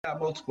got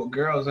multiple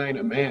girls ain't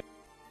a man.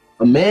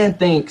 A man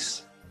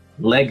thinks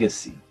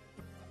legacy.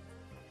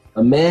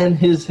 A man,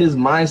 his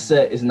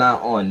mindset is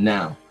not on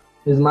now.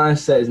 His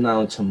mindset is not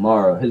on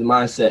tomorrow. His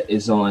mindset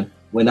is on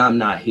when I'm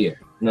not here.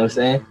 You know what I'm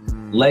saying?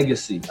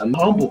 Legacy. I'm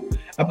humble.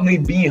 I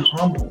believe being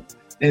humble.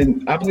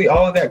 And I believe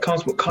all of that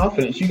comes with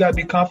confidence. You gotta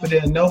be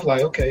confident enough,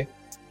 like, okay,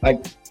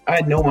 like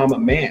I know I'm a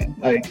man.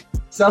 Like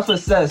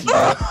self-assess,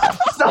 bro.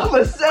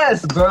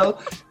 Self-assess, bro.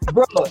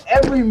 Bro,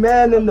 every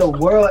man in the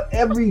world,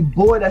 every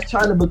boy that's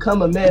trying to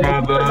become a man,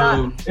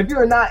 if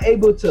you're not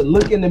able to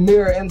look in the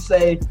mirror and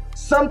say,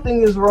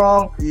 something is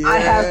wrong, I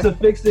have to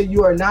fix it,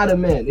 you are not a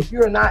man. If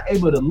you're not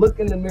able to look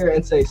in the mirror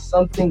and say,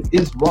 something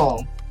is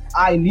wrong,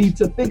 I need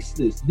to fix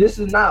this. This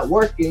is not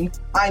working.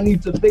 I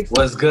need to fix it.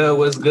 What's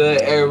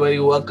good, everybody?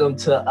 Welcome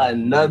to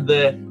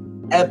another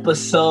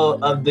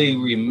episode of the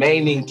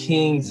Remaining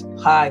Kings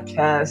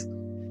podcast.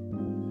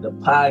 The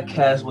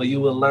podcast where you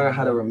will learn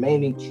how to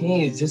remain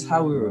kings, just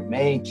how we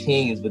remain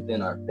kings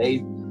within our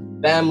faith,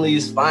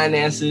 families,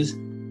 finances,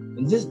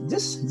 and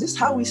just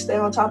how we stay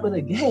on top of the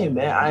game,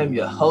 man. I am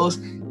your host,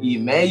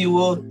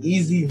 Emmanuel,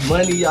 Easy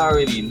Money, you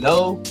already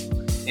know.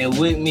 And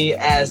with me,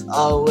 as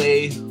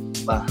always,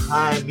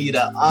 behind me,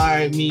 the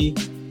army,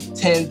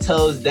 10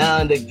 toes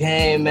down the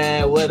game,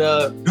 man. What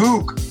up,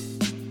 Duke?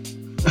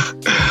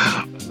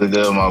 What's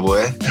good, my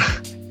boy?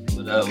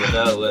 What up?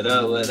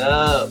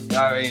 You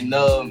already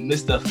know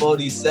Mr.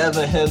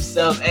 47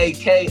 himself,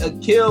 AK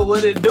Akil,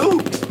 what it do?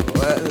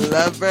 What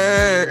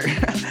lover?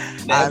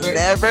 I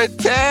never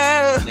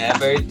tell.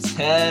 Never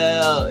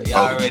tell. You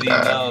already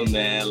know,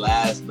 man.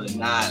 Last but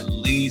not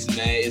least,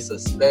 man, it's a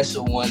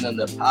special one on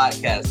the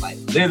podcast. Like,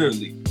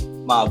 literally,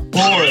 my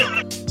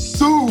boy,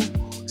 Sue.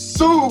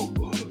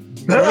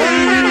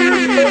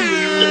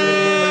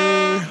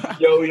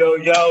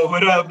 Yo,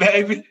 what up,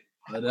 baby?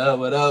 What up?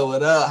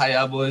 How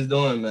y'all boys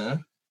doing,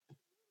 man?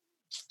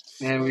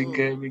 Man, we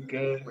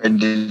good. And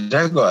did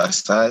I go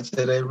outside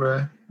today,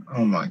 bro?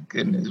 Oh my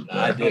goodness, bro.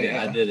 I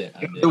did it.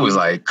 It was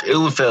like,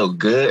 it felt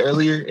good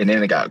earlier, and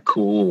then it got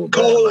cool.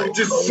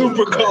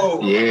 Super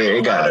cold. Yeah,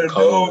 it got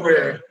cold,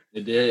 bro.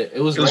 It did.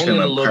 It was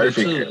raining a little bit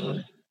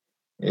too.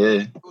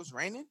 Yeah. It was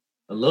raining?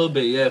 A little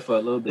bit, yeah, for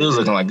a little bit. It was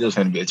looking like it was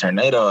going to be a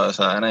tornado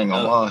outside. I ain't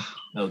gonna lie.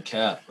 No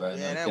cap, bro.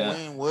 Yeah, that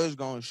wind was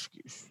going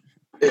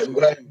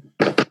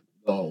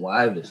Going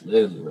wild, it's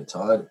literally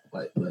retarded.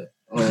 Like, but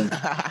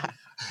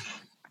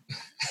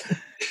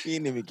you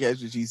didn't even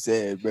catch what you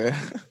said, bro.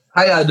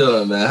 How y'all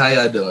doing,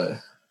 man?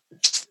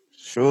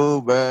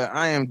 Sure, bro.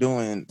 I am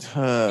doing,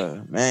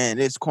 man,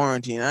 this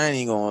quarantine, I ain't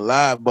even gonna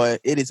lie,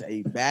 but it is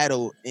a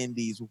battle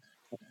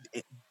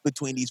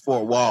between these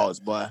four walls,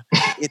 but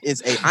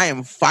I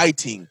am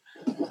fighting,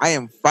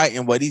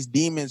 but these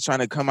demons trying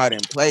to come out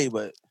and play,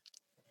 but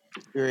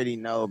you already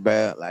know,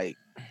 bro, like,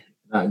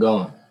 not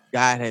going.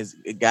 God has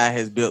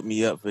built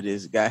me up for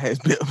this. Okay.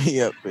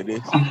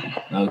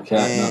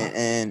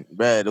 And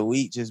bro, the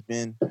week it's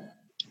been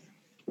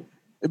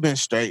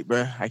straight,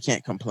 bro. I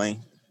can't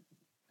complain.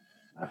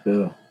 I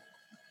feel.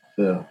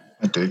 I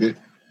dig it.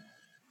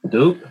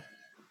 Duke?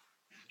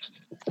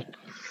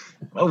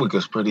 My week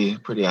was pretty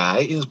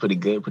alright. It was pretty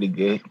good,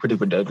 pretty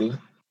productive.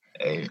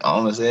 Hey,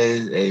 all I'm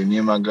saying is, me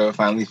and my girl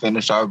finally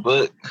finished our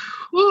book.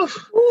 Woo.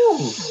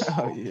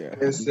 Oh yeah.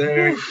 Yes,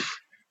 sir.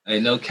 Hey,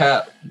 no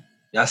cap.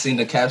 Y'all seen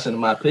the caption of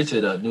my picture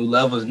though. New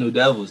levels, new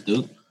devils,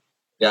 dude.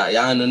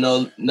 Y'all in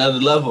another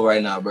level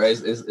right now, bro.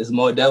 It's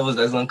more devils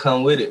that's gonna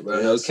come with it,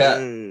 bro. No cap.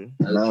 No,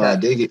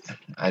 cap.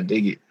 I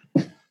dig it.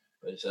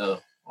 For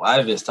sure.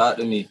 Ivis, talk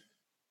to me.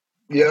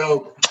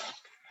 Yo,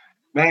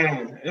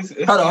 man.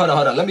 Hold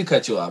on. Let me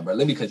cut you off, bro.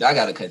 I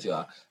gotta cut you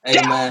off. Hey,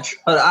 man.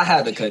 Hold on. I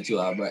had to cut you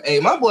off, bro. Hey,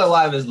 my boy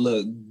Ivis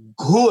look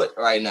good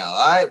right now,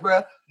 all right,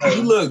 bro?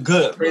 You look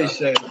good, bro.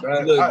 Appreciate it, bro.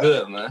 You look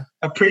good, man.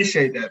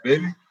 Appreciate that,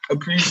 baby.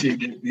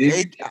 Appreciate it,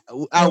 baby.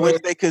 I wish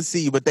they could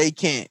see, but they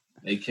can't.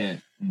 They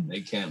can't.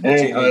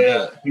 Hey,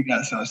 you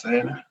got something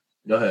saying?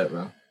 Go ahead,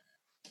 bro.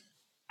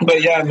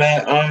 But yeah,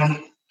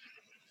 man.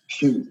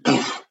 Shoot,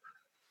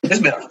 it's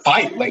been a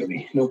fight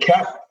lately. No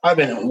cap. I've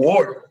been in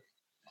war.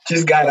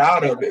 Just got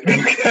out of it.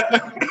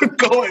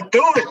 Going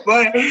through it,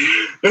 but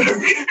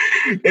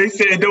they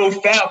said don't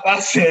fap. I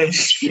said,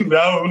 shoot,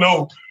 I don't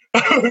know.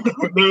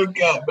 No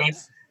cap, man.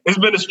 It's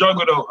been a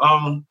struggle though.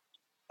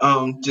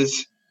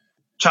 Just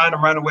trying to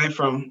run away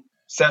from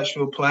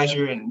sexual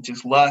pleasure and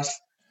just lust,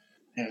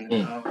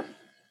 and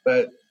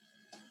but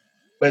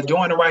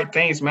doing the right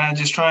things, man.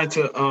 Just trying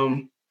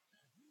to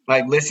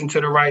like listen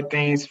to the right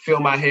things, fill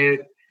my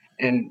head,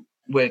 and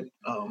with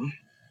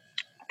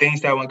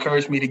things that will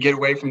encourage me to get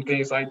away from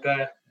things like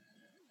that,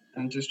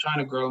 and just trying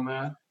to grow,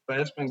 man. But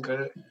it's been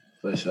good.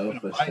 For sure.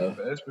 But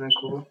it's been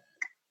cool.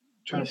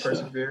 Trying to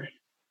persevere.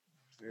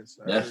 Yes,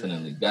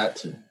 definitely got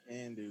to.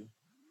 And do.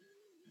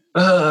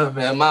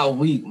 Man, my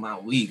week.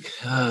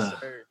 All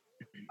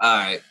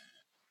right.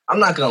 I'm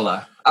not gonna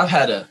lie. I've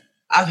had a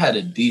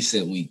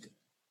decent week.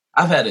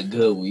 I've had a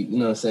good week. You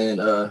know what I'm saying?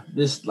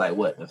 This is like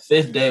the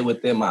 5th day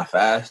within my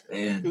fast,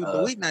 and dude,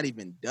 the week not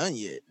even done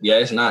yet. Yeah,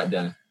 it's not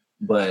done.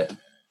 But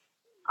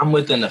I'm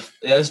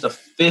it's the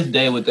 5th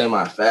day within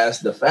my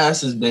fast. The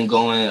fast has been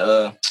going,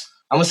 I'm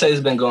gonna say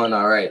it's been going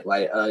all right.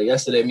 Like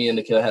yesterday, me and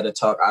Nikhil had a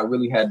talk. I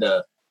really had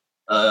to,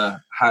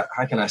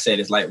 how can I say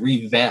this? Like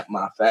revamp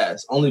my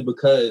fast, only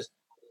because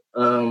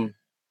I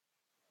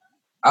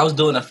was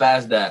doing a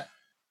fast that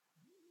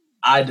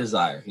I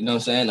desire. You know what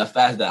I'm saying? A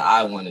fast that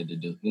I wanted to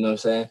do. You know what I'm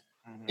saying?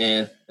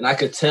 Mm-hmm. And I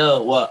could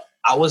tell.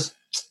 I was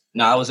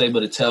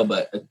able to tell,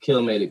 but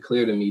Akil made it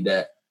clear to me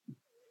that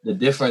the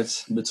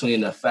difference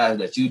between the fast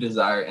that you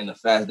desire and the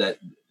fast that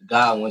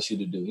God wants you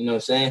to do. You know what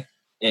I'm saying?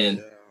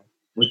 And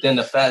within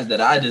the fast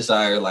that I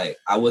desire, like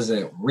I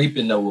wasn't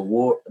reaping the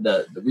reward,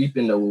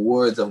 reaping the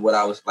rewards of what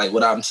I was like,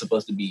 what I'm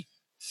supposed to be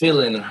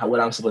feeling and what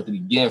I'm supposed to be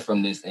getting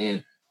from this.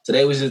 And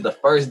today was just the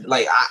first,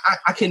 like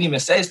I can't even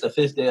say it's the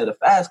 5th day of the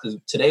fast because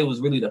today was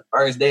really the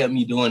first day of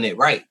me doing it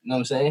right. You know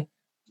what I'm saying?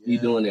 Me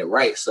doing it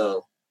right.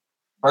 So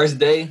first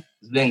day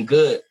has been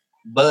good,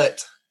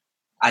 but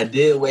I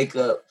did wake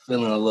up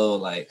feeling a little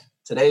like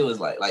today was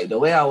like the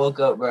way I woke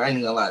up, bro. I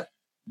ain't gonna lie,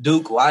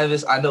 Duke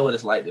Wyvis, I know what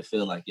it's like to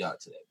feel like y'all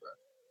today, bro.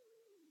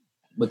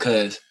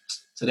 Because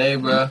today,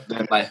 bro,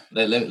 like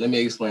let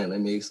me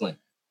explain.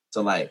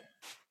 So like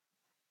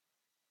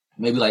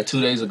maybe like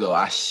 2 days ago,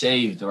 I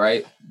shaved,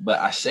 right? But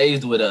I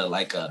shaved with a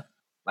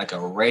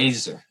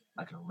razor,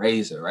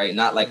 right?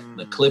 Not like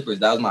the clippers.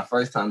 That was my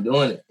first time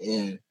doing it,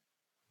 and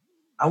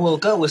I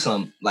woke up with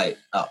some like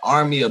an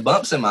army of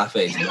bumps in my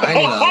face. Man. I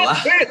ain't gonna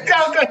lie.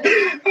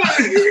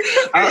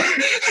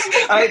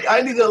 I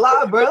ain't gonna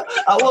lie, bro.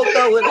 I woke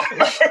up with.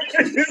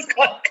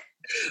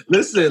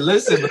 Listen,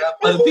 bro.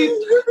 For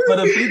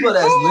the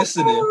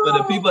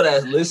people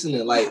that's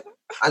listening, like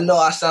I know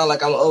I sound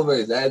like I'm over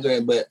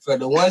exaggerating, but for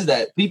the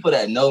people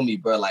that know me,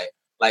 bro, like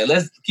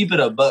let's keep it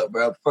a buck,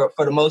 bro. For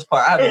the most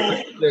part, I have a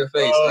pretty clear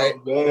face, right?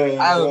 Man,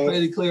 I have a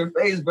pretty clear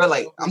face, bro.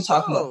 Like I'm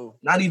talking about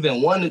not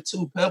even 1 or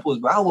 2 pimples,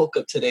 bro. I woke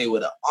up today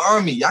with an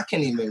army. Y'all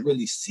can't even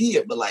really see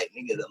it, but like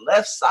nigga, the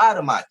left side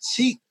of my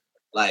cheek,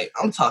 like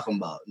I'm talking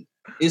about,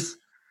 it's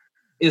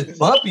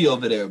bumpy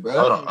over there, bro.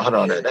 Hold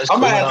on. That's I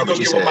might have to go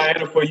get with my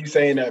Anna for you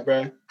saying that,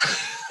 bro.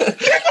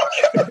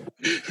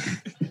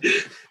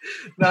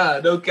 Nah,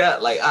 no cap.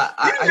 Like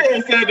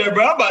I said that,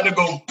 bro. I'm about to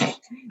go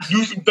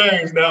do some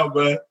things now,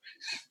 bro.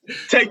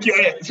 Take your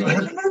ass,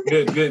 man.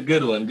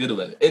 Good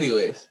one.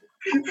 Anyways,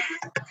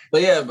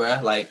 but yeah, bro.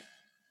 Like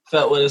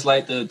felt what it's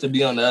like to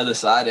be on the other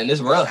side, and it's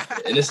rough,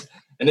 and it's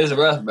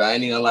rough, bro. I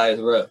ain't even gonna lie,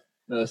 it's rough.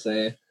 You know what I'm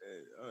saying?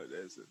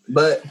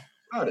 But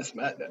I would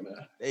smack that, man.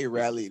 They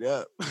rallied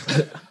up.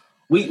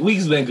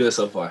 Week's been good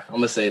so far. I'm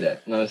gonna say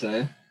that. You know what I'm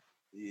saying?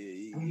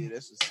 Yeah,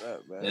 that's what's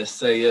up, man. Yes,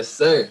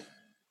 sir. You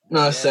know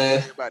what I'm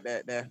saying? About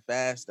that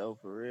fast though,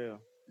 for real.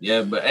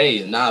 Yeah, but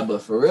but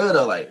for real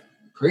though, like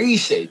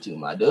appreciate you,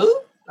 my dude.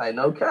 Like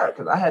no cap,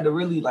 because I had to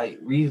really like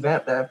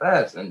revamp that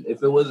fast, and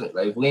if it wasn't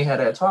like if we ain't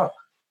had that talk,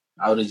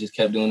 I would have just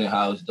kept doing it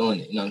how I was doing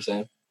it. You know what I'm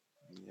saying?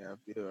 Yeah, I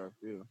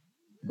feel.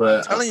 But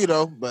I'm telling you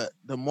though, but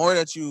the more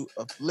that you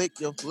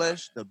afflict your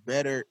flesh, the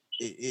better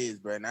it is,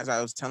 bro. And as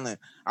I was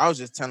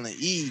just telling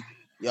E,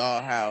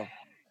 y'all, how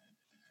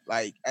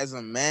like as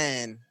a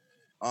man,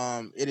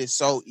 it is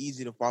so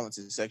easy to fall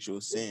into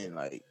sexual sin.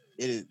 Like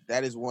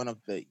that is one of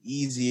the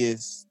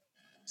easiest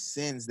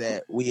sins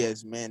that we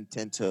as men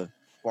tend to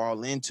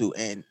fall into,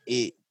 and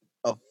it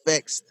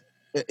affects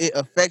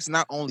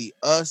not only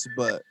us,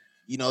 but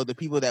you know, the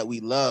people that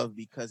we love,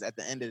 because at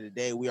the end of the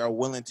day, we are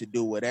willing to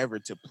do whatever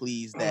to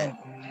please that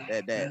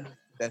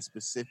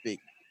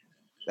specific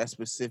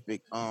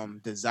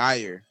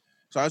desire.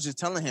 So I was just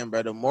telling him,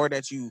 bro, the more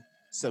that you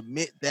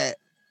submit that,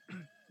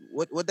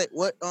 what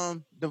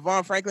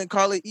Devon Franklin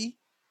call it, E?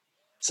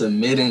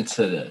 Submitting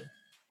to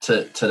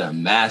the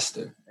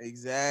master.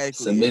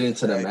 Exactly. Submitting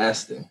to the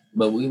master.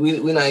 But we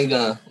not even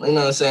gonna, you know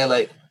what I'm saying?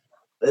 Like,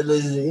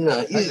 you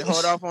know,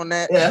 hold off on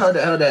that. Yeah, hold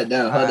that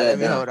down. Let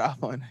me hold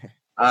off on that.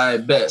 All right,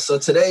 bet. So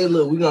today,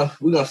 look, we're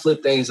gonna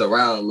flip things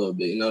around a little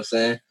bit. You know what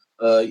I'm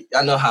saying?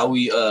 I know how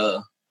we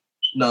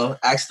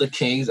ask the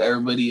kings.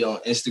 Everybody on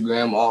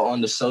Instagram, all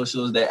on the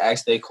socials, they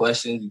ask their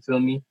questions. You feel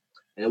me?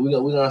 And we're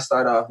gonna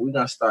start off. We're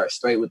gonna start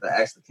straight with the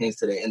Ask the Kings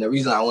today. And the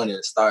reason I wanted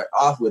to start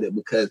off with it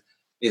because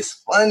it's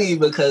funny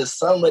because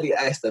somebody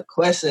asked a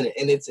question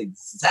and it's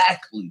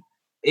exactly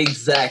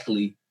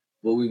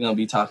what we're gonna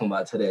be talking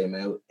about today,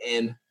 man.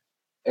 And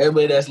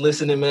everybody that's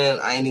listening, man,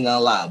 I ain't even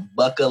gonna lie.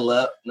 Buckle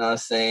up, you know what I'm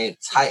saying?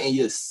 Tighten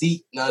your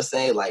seat, you know what I'm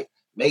saying? Like,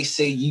 make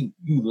sure you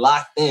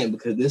locked in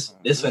because this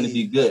gonna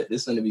be good.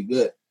 This gonna be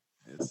good.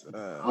 Yes,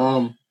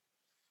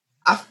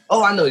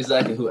 I know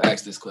exactly who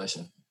asked this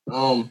question.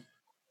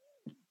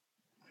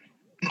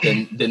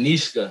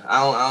 Danishka.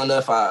 I don't know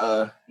if I you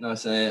know what I'm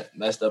saying,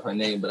 messed up her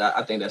name, but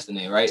I think that's the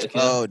name, right? Okay.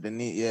 Oh,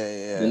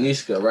 yeah.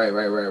 Danishka,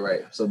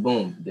 right. So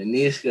boom,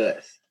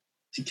 Danishka.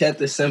 She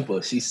kept it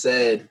simple. She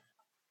said,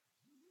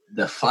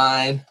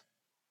 define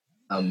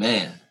a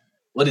man.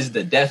 What is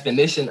the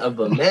definition of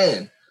a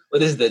man?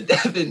 What is the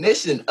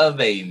definition of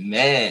a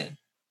man?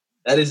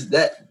 That is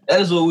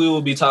what we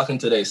will be talking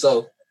today.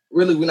 So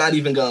really, we're not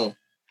even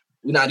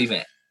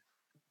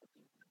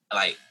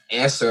like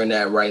answering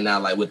that right now,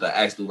 like with the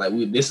actual, like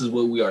this is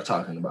what we are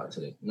talking about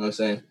today. You know what I'm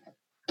saying?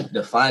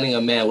 Defining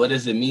a man. What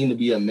does it mean to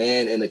be a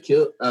man? And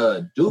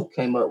Duke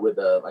came up with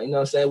like, you know what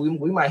I'm saying?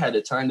 We might have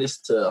to turn this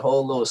to a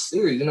whole little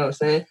series. You know what I'm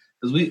saying?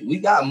 Because we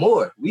got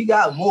more. We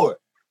got more.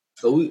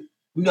 So we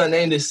gonna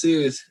name this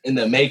series in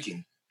the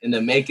making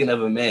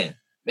of a man,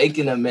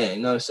 making a man.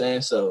 You know what I'm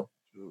saying? So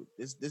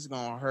this is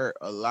gonna hurt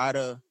a lot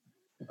of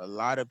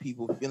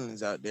people's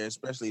feelings out there,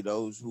 especially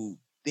those who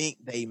think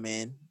they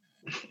men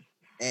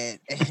and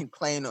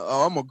claim,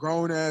 oh, I'm a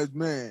grown ass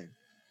man.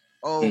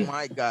 Oh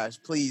my gosh,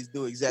 please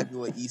do exactly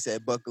what he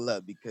said, buckle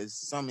up, because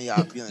some of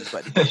y'all feelings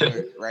about to get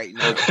hurt right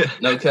now.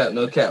 No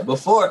cap.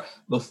 Before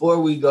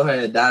we go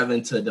ahead and dive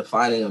into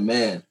defining a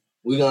man,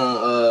 we're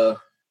gonna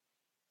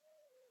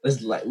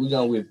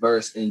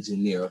reverse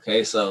engineer,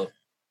 okay? So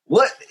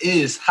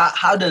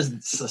how does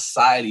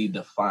society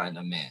define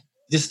a man?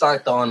 Just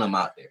start throwing them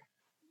out there.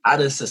 How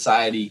does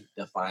society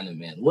define a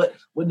man? What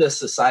does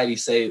society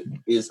say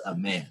is a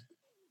man?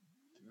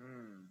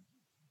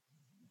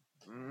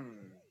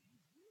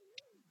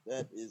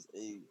 That is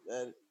the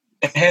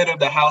head of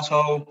the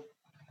household.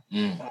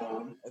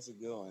 That's a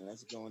good one.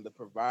 The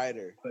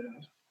provider.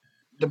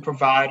 The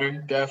provider,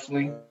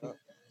 definitely.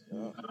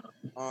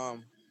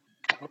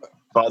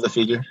 Father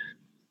figure.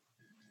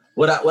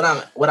 What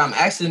I'm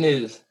asking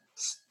is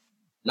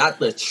not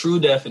the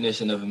true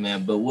definition of a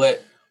man, but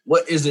what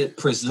is it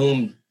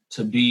presumed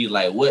to be?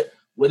 Like what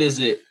is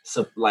it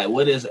like?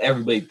 What does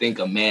everybody think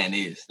a man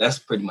is? That's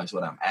pretty much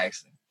what I'm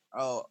asking.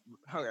 Oh,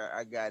 okay,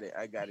 I got it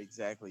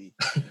exactly.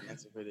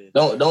 Answer for this.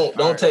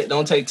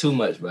 Don't take too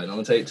much, bro.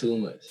 Don't take too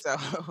much.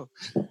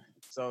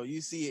 So you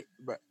see it,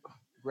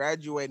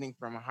 graduating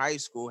from high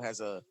school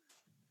has a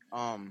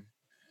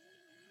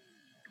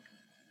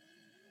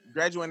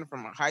graduating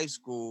from high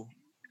school,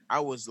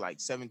 I was like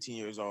 17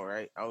 years old,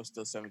 right? I was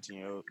still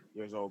 17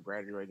 years old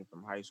graduating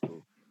from high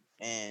school.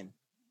 And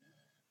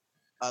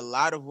a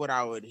lot of what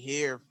I would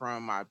hear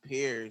from my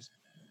peers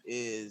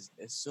is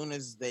as soon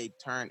as they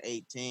turn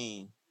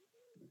 18,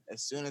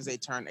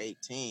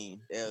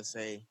 they'll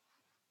say,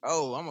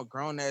 oh, I'm a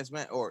grown-ass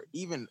man, or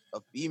even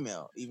a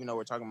female, even though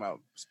we're talking about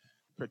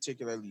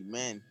particularly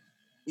men,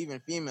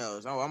 even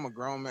females, oh, I'm a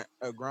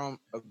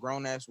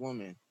grown-ass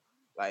woman.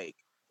 Like,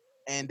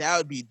 and that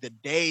would be the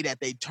day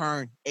that they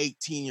turn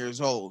 18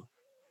 years old.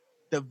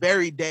 The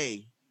very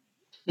day,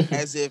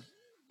 as if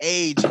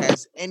age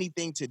has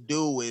anything to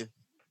do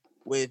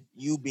with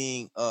you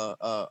being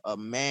a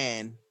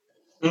man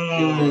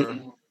or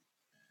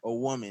a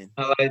woman.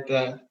 I like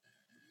that.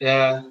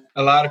 Yeah,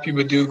 a lot of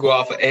people do go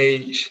off of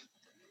age,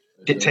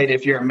 dictate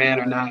if you're a man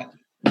or not.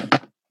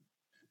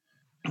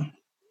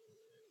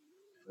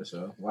 For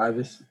sure.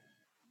 Wyvis?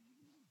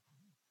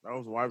 That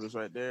was Wyvis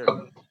right there.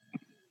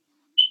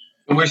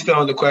 And we're still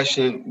on the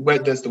question,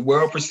 what does the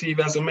world perceive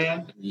as a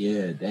man?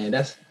 Yeah, dang,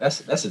 that's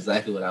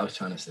exactly what I was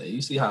trying to say.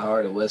 You see how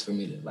hard it was for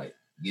me to like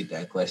get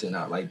that question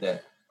out like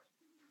that.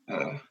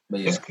 But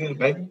yeah. It's good,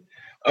 baby.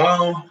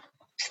 I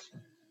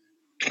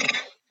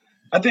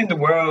think the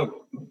world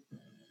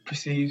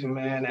perceives a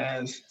man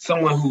as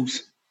someone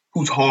who's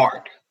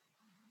hard.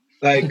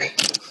 Like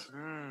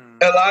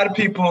a lot of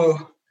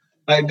people,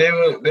 like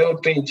they'll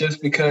think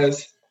just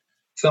because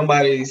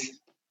somebody's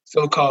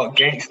so-called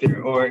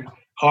gangster or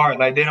hard,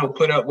 like they don't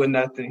put up with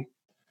nothing.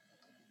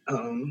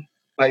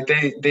 Like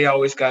they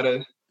always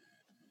gotta,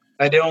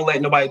 like they don't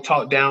let nobody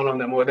talk down on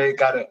them, or they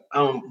gotta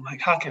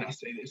like how can I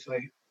say this?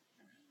 Like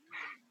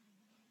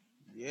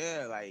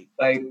yeah,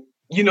 like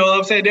you know what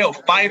I'm saying? They'll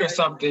fight or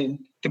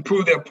something to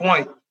prove their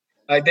point.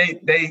 Like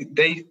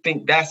they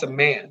think that's a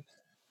man.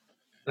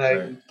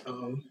 Like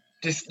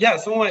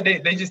someone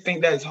they just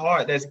think that's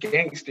hard, that's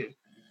gangster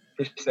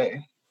per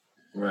se.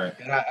 Right.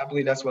 And I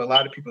believe that's what a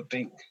lot of people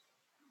think.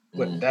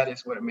 That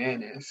is what a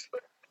man is.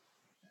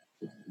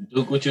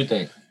 Duke, what you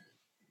think?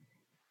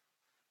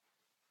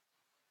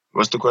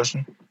 What's the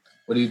question?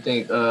 What do you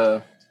think?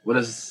 What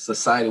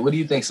do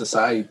you think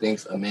society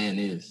thinks a man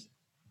is?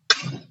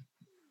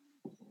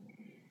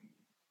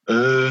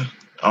 I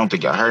don't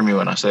think y'all heard me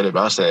when I said it,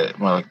 but I said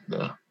more like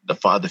the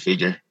father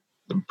figure,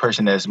 the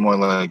person that's more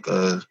like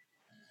has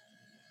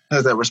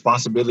that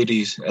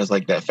responsibilities as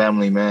like that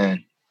family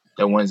man,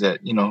 the ones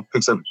that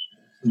picks up,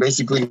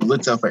 basically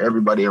looks out for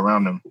everybody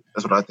around them.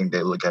 That's what I think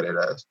they look at it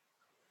as.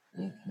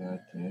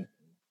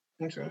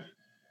 Okay.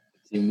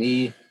 To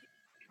me,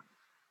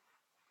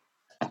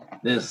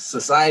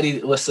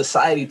 what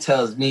society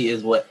tells me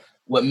is what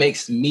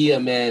makes me a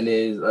man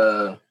is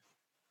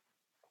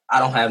I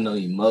don't have no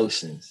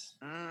emotions.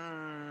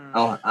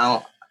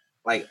 I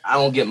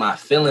don't get my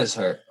feelings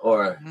hurt,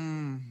 or you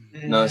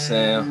know what I'm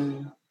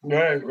saying?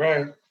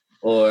 Right.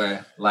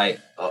 Or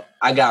like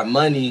I got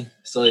money,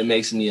 so it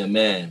makes me a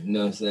man. You know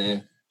what I'm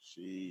saying?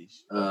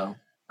 Sheesh.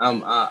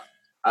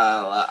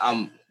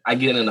 I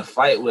get in a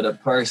fight with a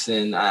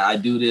person. I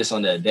do this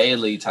on the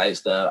daily type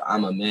stuff.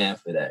 I'm a man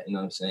for that. You know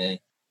what I'm saying?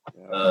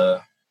 Yeah.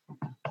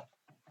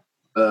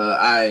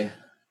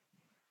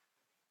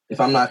 If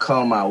I'm not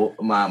calling my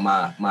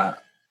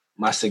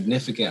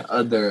significant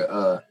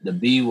other the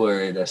B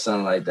word or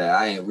something like that,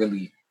 I ain't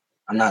really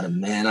I'm not a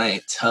man. I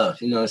ain't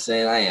tough. You know what I'm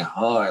saying? I ain't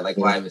hard, like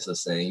Livis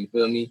was saying. You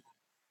feel me?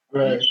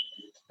 Right.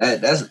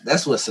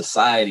 That's what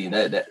society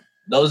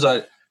those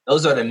are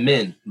the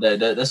men.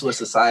 That's what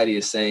society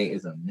is saying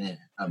is a man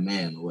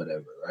or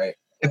whatever, right?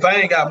 If I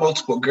ain't got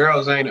multiple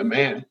girls, I ain't a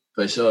man.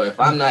 For sure. If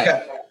I'm not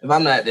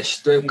at the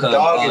strip club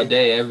all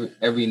day,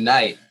 every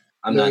night,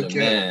 I'm not a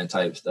man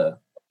type stuff.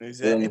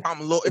 If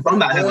I'm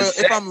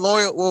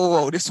loyal,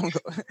 whoa, this one.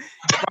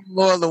 If I'm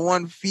loyal to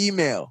one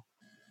female,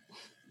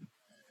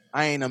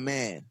 I ain't a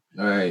man.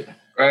 Right.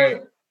 You know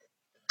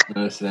what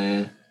I'm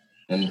saying?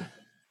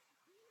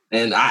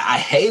 And I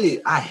hate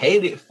it. I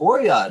hate it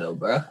for y'all though,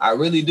 bro. I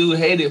really do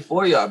hate it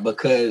for y'all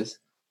because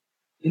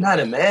you're not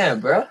a man,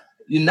 bro.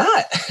 You're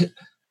not.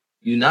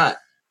 You're not.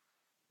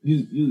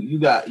 You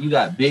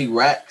got big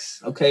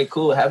racks. Okay,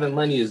 cool. Having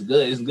money is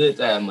good. It's good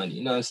to have money.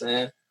 You know what I'm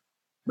saying?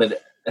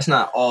 But that's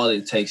not all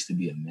it takes to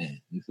be a man.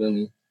 You feel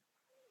me?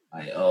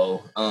 Like,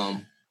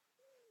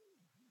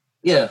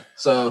 yeah.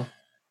 So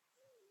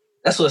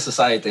that's what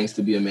society thinks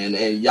to be a man.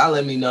 And y'all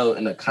let me know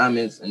in the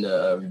comments and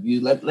the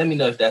review. Let me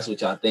know if that's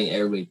what y'all think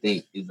everybody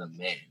think is a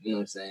man. You know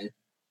what I'm saying?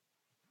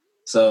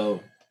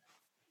 So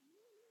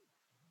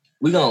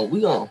we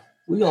gonna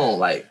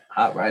like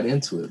hop right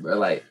into it, bro.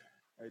 Like,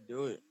 I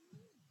do it.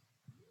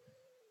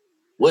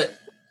 What?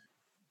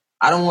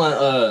 I don't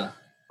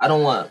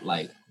want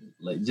like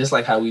just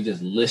like how we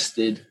just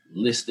listed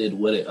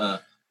what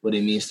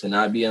it means to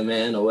not be a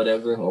man or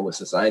whatever, or what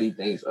society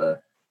thinks.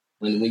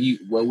 When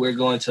we're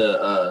going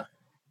to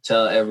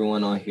tell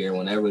everyone on here,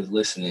 whenever it's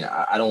listening,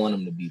 I don't want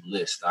them to be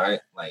list, all right?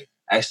 Like,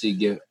 actually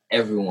give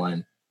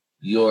everyone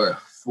your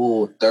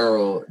full,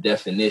 thorough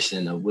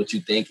definition of what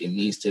you think it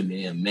means to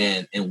be a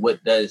man, and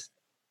what does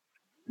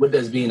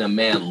being a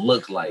man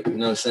look like? You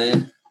know what I'm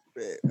saying?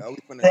 Are we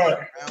gonna go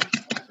around?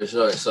 For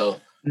sure. So,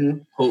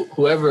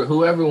 whoever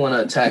want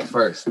to attack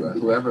first, bro.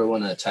 Whoever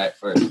want to attack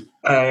first.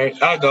 All right,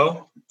 I'll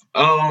go.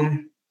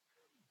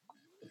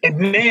 A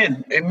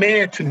man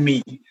to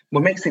me,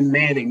 what makes a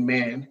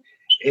man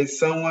is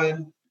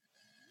someone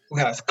who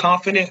has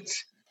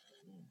confidence.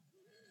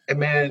 A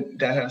man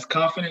that has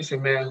confidence, a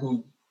man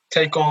who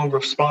take on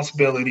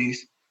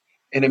responsibilities,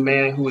 and a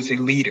man who is a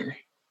leader.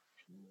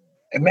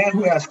 A man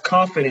who has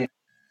confidence,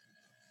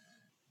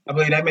 I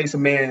believe that makes a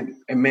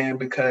man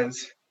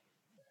because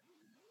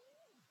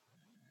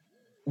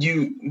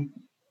when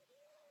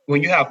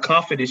you have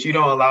confidence, you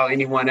don't allow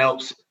anyone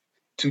else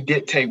to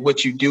dictate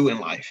what you do in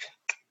life.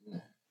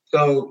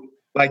 So,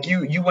 like,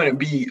 you wouldn't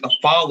be a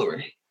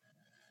follower.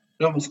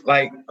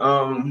 Like,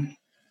 I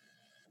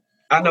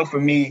know for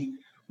me,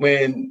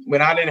 when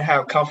I didn't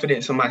have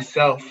confidence in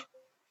myself,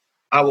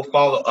 I will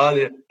follow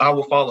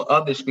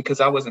others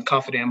because I wasn't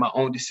confident in my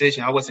own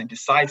decision. I wasn't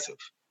decisive.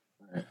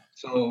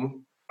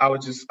 So I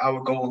would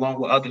go along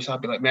with others.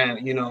 I'd be like, man,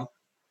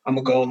 I'm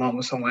gonna go along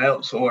with someone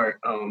else, or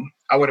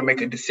I wouldn't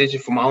make a decision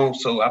for my own.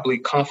 So I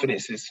believe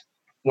confidence is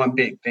one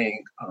big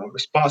thing.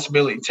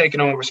 Responsibility, taking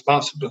on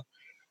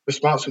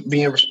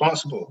being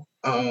responsible.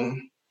 I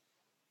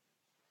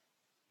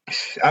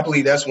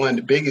believe that's one of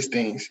the biggest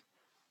things,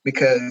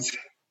 because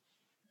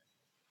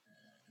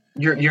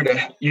you're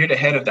the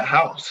head of the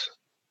house.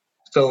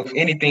 So if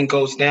anything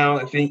goes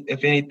down,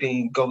 if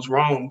anything goes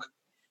wrong,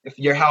 if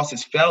your house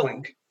is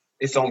failing,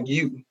 it's on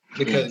you,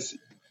 because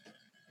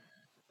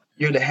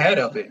you're the head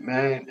of it,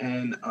 man.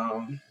 And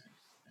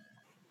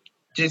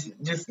just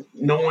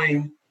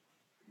knowing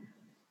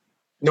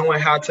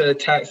how to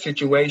attack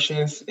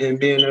situations and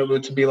being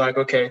able to be like,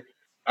 okay,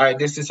 all right,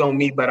 this is on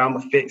me, but I'm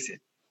gonna fix it.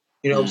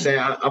 You know what I'm saying?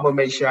 I'm gonna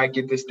make sure I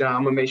get this done.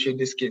 I'm gonna make sure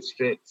this gets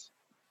fixed.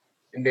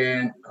 And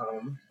then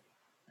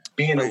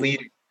being a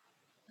leader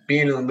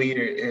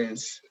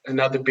is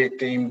another big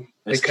thing.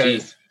 That's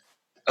because key.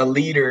 A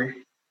leader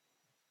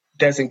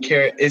doesn't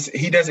care.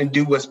 He doesn't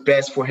do what's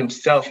best for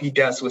himself. He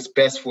does what's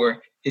best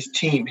for his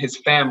team, his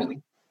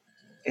family.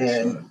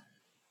 And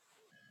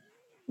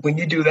when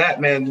you do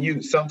that,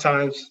 man,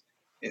 sometimes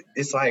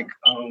it's like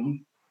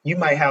you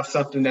might have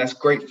something that's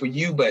great for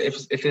you, but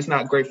if it's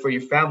not great for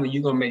your family,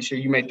 you're gonna make sure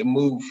you make the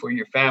move for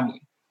your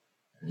family.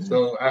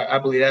 So I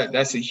believe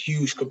that's a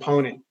huge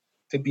component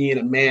to being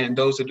a man.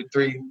 Those are the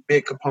three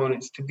big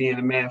components to being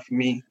a man for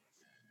me.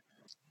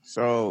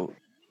 So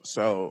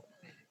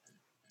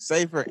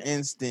say for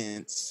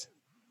instance,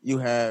 you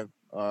have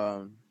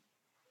a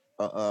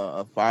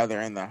father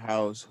in the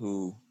house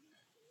who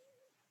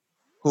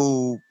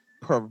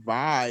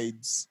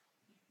provides,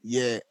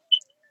 yet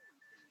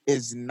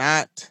is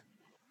not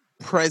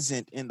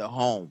present in the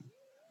home.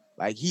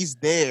 Like, he's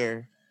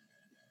there,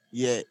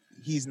 yet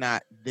he's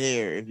not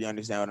there, if you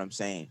understand what I'm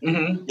saying.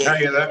 Mm-hmm. I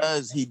hear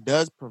that. He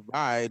does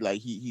provide,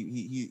 like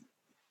he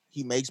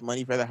makes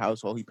money for the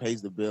household, he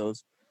pays the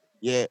bills,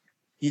 yet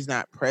he's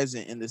not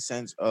present in the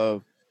sense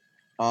of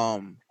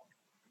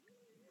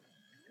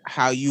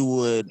how you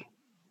would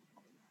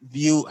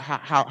view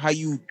how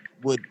you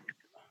would,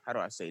 how do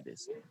I say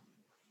this?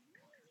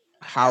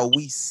 How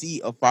we see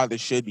a father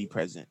should be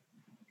present.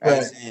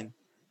 As in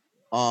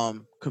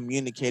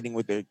communicating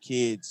with their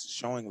kids,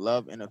 showing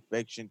love and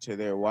affection to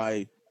their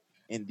wife,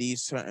 in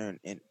these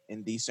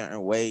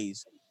certain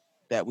ways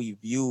that we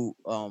view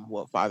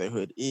what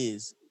fatherhood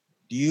is,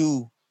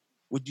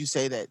 would you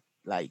say that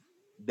like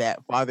that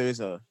father is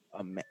a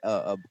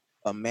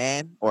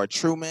man or a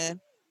true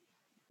man?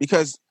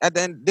 Because at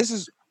the end,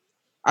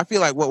 I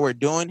feel like what we're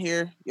doing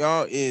here,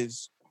 y'all,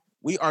 is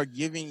we are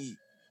giving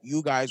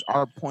you guys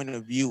our point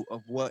of view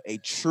of what a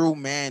true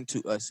man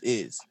to us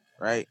is,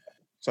 right?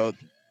 So,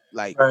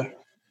 like Right.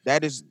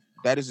 that is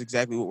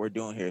exactly what we're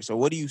doing here. So,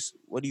 what do you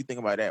think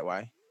about that?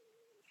 Why?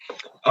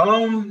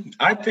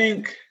 I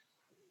think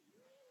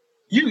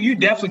you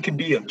definitely could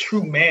be a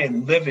true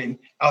man living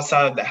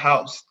outside of the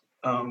house.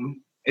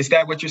 Is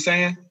that what you're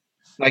saying?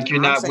 Like you're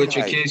I'm not saying with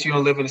your like, kids, you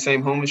don't live in the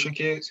same home as your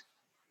kids?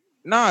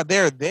 nah,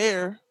 they're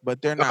there,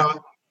 but they're not Uh-huh.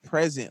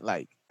 present.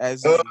 Like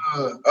as in,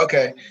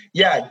 Okay.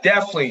 Yeah,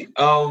 definitely.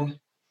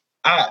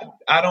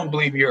 I don't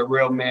believe you're a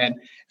real man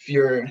if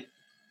you're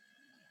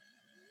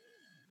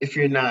if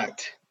you're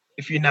not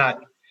if you're not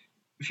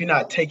if you're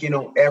not taking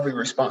on every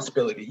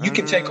responsibility. You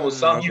can take on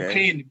some, you're okay.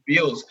 paying the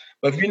bills,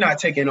 but if you're not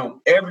taking on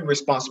every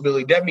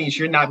responsibility, that means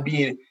you're not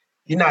being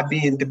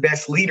the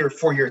best leader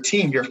for your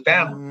team, your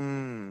family.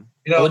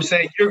 You know what I'm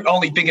saying? You're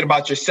only thinking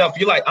about yourself.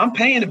 You're like, I'm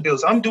paying the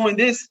bills, I'm doing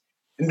this,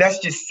 and that's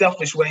just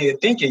selfish way of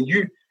thinking.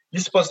 You're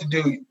supposed to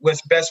do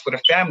what's best for the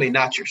family,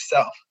 not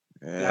yourself.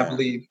 And I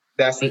believe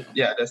that's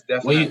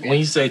definitely. When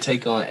you say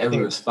take on every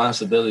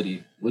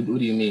responsibility, what do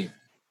you mean?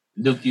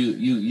 Duke,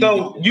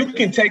 So you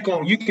can take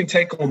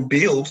on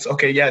bills.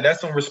 Okay, yeah, that's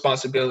some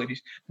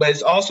responsibilities, but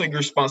it's also your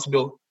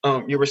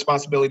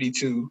responsibility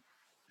to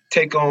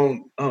take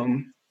on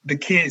the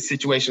kids'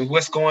 situation.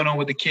 What's going on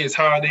with the kids?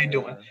 How are they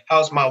doing?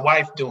 How's my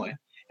wife doing?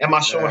 Am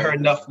I showing her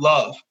enough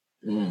love?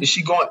 Is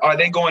she going? Are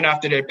they going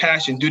after their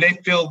passion? Do they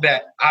feel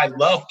that I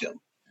love them?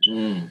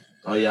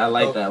 Oh yeah, I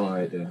like that one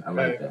right there. I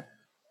like that.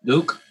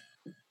 Duke.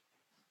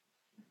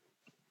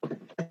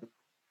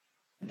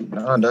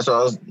 No, that's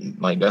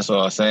what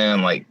I was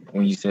saying. Like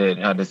when you said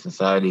how does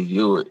society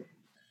view it,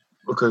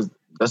 because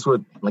that's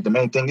what like the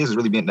main thing is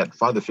really being that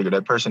father figure,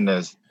 that person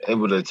that's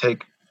able to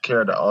take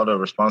care of all the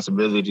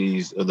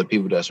responsibilities of the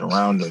people that's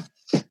around them.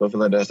 So I feel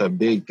like that's a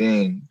big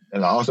thing,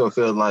 and I also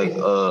feel like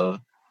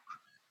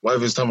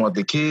wife is talking about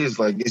the kids.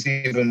 Like it's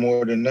even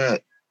more than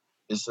that.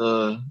 It's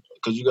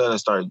because you gotta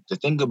start to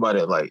think about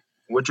it. Like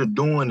what you're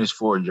doing is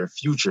for your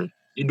future.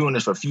 You're doing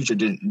this for future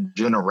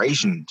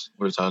generations.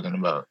 We're talking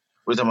about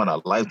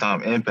a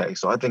lifetime impact.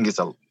 So I think it's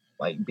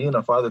like being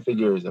a father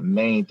figure is the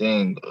main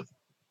thing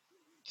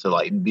to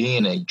like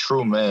being a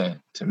true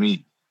man to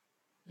me.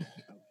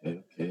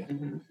 Okay.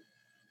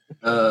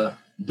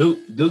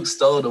 Duke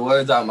stole the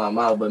words out of my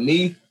mouth, but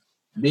me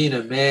being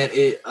a man,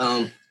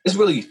 it's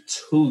really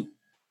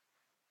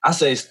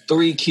it's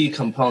 3 key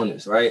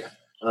components, right?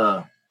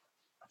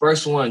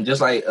 First one,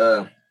 just like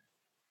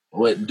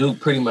what Duke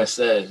pretty much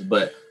says,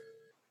 but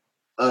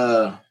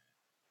a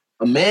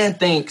man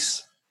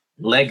thinks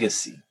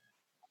legacy.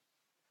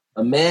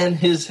 A man,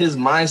 his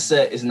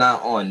mindset is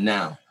not on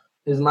now.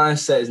 His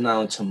mindset is not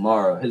on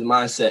tomorrow. His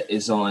mindset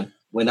is on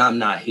when I'm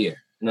not here.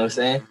 You know what I'm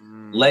saying?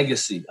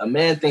 Legacy. A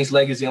man thinks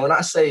legacy. And when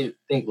I say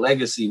think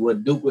legacy,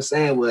 what Duke was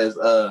saying was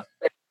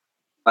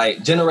like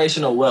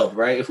generational wealth,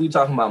 right? If we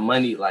talking about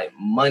money, like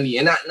money,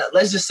 and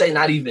let's just say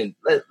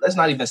let's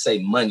not even say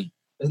money.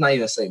 Let's not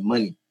even say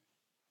money.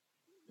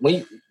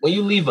 When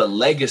you leave a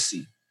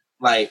legacy,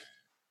 like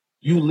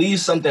you leave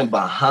something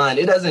behind.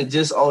 It doesn't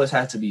just always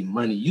have to be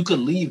money. You could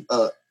leave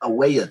a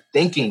way of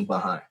thinking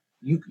behind.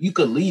 You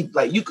could leave,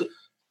 like you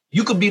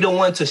could be the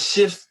one to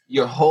shift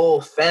your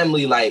whole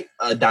family like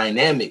a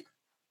dynamic.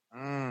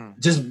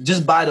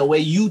 Just by the way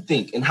you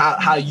think and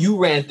how you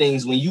ran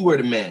things when you were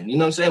the man. You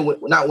know what I'm saying?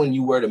 Not when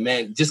you were the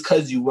man, just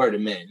because you were the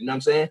man. You know what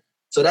I'm saying?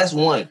 So that's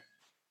one.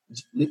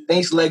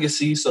 Thanks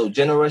legacy, so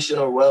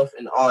generational wealth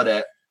and all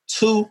that.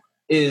 2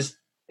 is,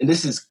 and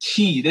this is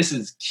key.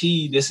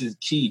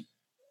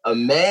 A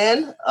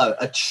man,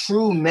 a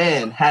true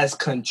man has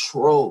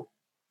control.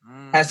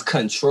 Has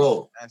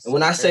control. And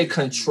when I say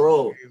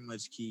control, very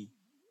much key.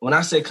 When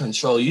I say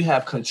control, you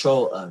have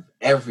control of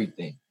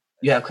everything.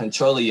 You have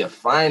control of your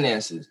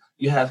finances.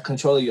 You have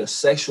control of your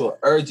sexual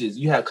urges.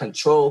 You have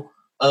control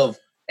of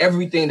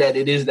everything that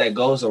it is that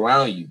goes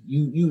around you.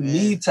 You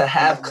need to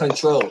have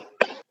control.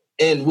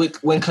 And with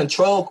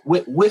control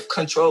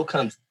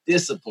comes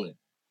discipline.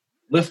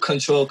 With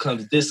control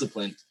comes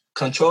discipline.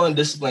 Control and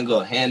discipline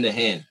go hand in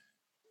hand.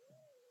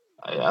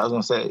 I was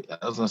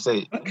gonna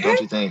say,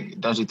 okay.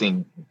 Don't you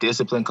think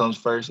discipline comes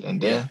first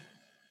and then?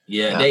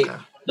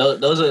 Yeah.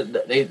 Those are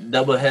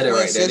double headed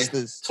right there.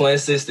 Twin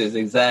sisters,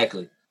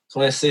 exactly.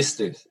 Twin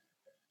sisters.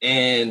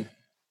 And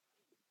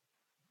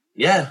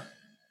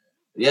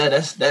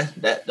that's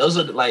that. Those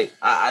are like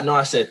I know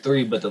I said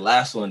 3, but the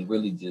last one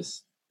really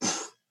just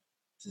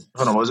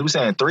hold on. Was we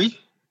saying 3?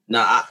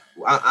 No,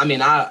 I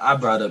mean I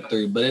brought up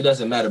 3, but it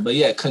doesn't matter. But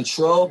yeah,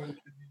 control,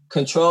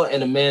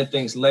 and a man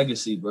thinks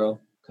legacy, bro.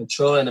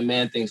 Control and a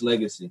man thinks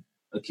legacy.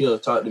 Akil,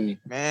 talk to me,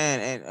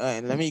 man.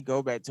 And let me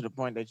go back to the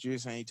point that you were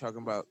saying. You're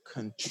talking about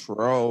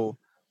control.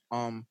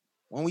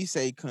 when we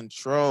say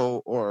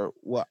control, or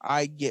what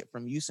I get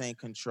from you saying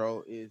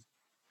control, is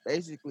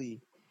basically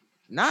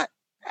not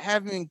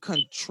having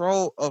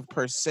control of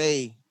per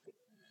se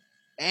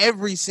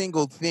every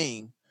single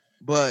thing,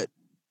 but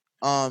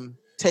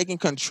taking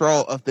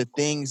control of the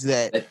things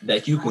that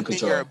you can within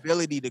control your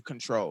ability to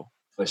control.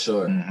 For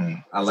sure. Mm-hmm.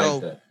 I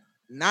like that.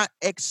 Not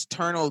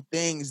external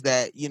things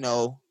that you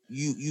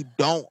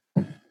don't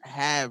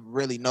have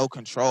really no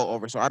control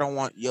over. So I don't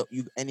want you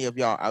any of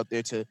y'all out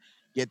there to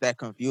get that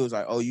confused,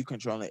 like, oh, you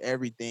controlling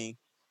everything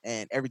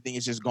and everything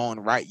is just going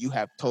right, you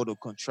have total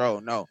control.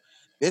 No,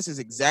 this is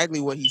exactly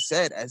what he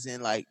said, as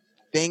in like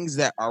things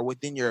that are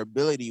within your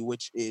ability,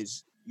 which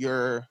is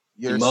your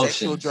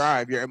sexual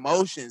drive, your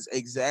emotions.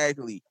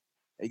 Exactly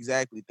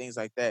things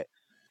like that.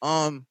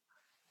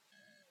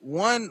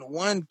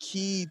 One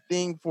key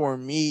thing for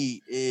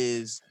me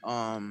is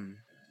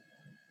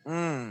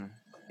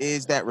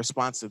that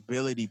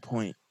responsibility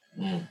point.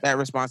 That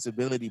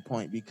responsibility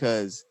point,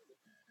 because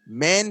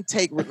men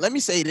take. Let me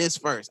say this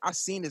first. I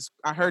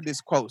heard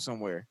this quote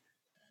somewhere.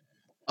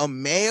 A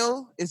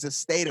male is a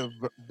state of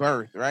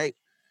birth, right?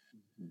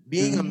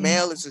 Being a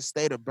male is a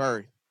state of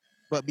birth,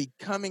 but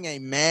becoming a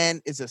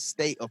man is a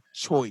state of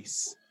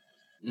choice.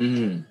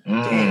 I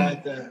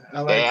like that.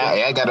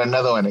 I got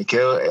another one to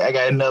kill. I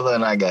got another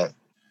one.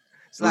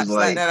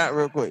 Slide that out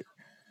real quick.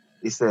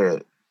 He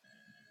said,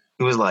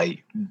 it was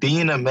like,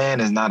 being a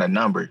man is not a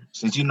number.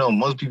 Since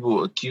most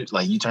people accuse,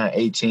 like, you turn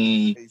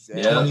 18,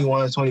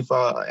 21,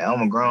 25,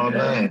 I'm a grown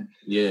man.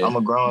 Yeah. I'm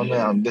a grown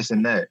man. I'm this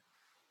and that.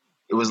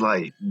 It was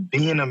like,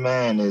 being a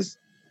man is,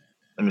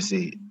 let me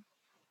see.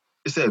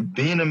 It said,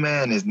 being a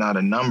man is not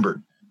a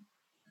number.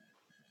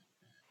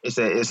 It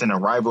said it's an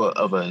arrival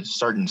of a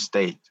certain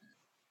state.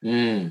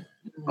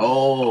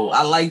 Oh,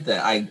 I like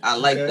that. I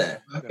like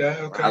that.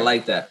 Okay. I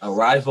like that.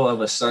 Arrival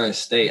of a certain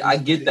state. I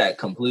get that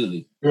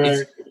completely.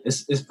 Right.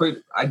 It's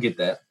pretty. I get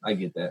that.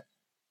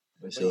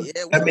 For sure.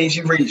 That means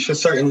you reach a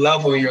certain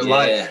level in your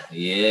life.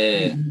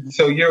 Yeah.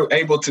 So you're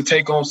able to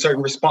take on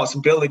certain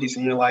responsibilities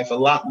in your life a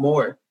lot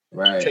more.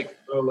 Right. Take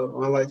control of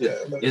them. I like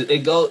that.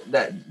 It goes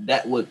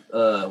that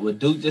what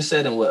Duke just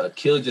said and what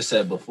Akil just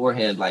said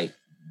beforehand. Like,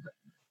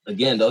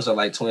 again, those are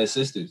like twin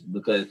sisters,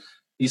 because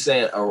he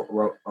said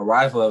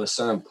arrival of a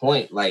certain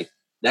point. Like,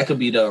 that could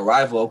be the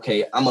arrival.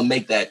 Okay, I'm gonna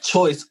make that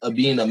choice of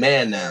being a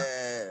man now.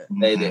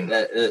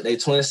 They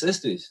twin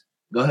sisters.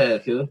 Go ahead,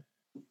 Akil.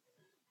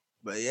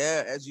 But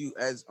yeah,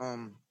 as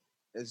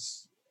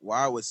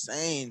why I was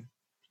saying,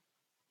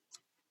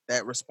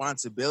 that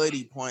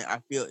responsibility point, I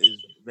feel, is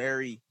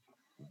very,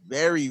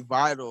 very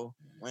vital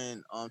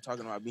when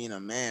talking about being a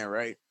man,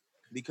 right?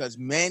 Because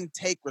men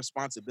take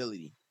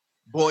responsibility,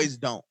 boys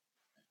don't.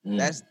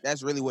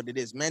 That's really what it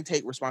is. Men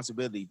take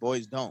responsibility,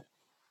 boys don't.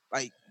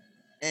 Like,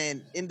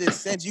 and in this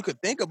sense, you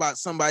could think about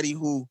somebody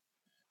who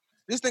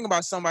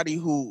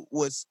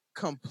was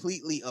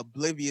completely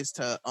oblivious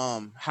to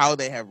how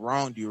they have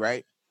wronged you,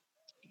 right?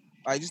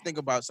 I just think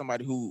about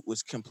somebody who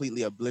was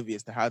completely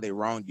oblivious to how they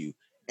wronged you,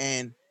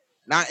 and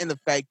not in the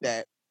fact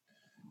that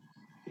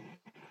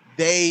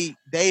they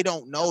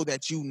don't know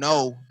that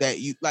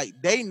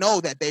they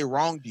know that they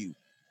wronged you,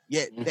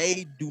 yet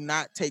they do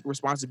not take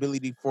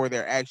responsibility for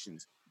their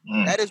actions.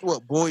 That is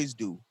what boys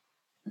do.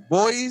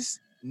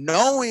 Boys,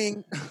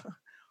 knowing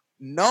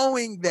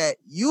that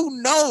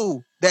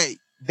that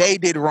they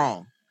did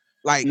wrong.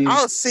 Like,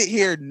 I'll sit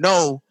here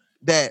know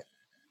that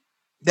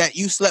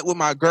you slept with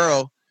my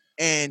girl,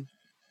 and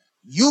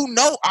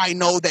I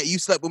know that you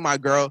slept with my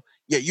girl,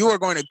 yet you are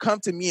going to come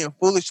to me and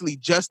foolishly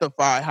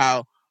justify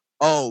how,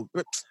 oh,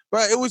 but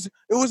it was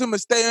a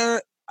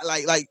mistake.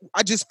 Like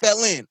I just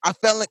fell in.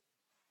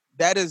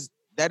 That is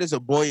a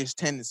boyish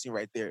tendency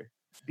right there.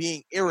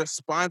 Being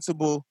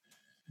irresponsible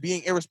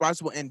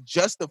and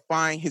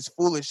justifying his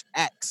foolish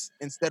acts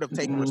instead of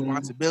taking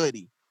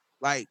responsibility.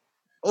 Like,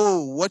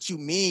 oh, what you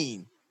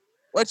mean?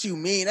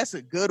 That's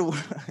a good one.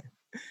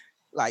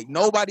 Like,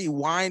 nobody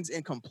whines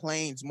and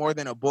complains more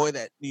than a boy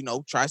that,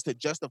 tries to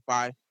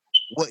justify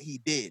what he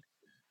did.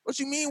 What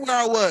you mean where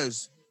I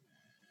was?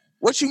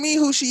 What you mean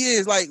who she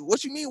is? Like,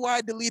 what you mean why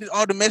I deleted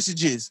all the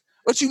messages?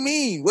 What you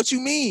mean? What you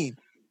mean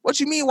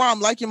why I'm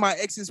liking my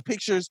ex's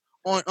pictures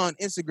on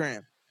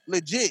Instagram?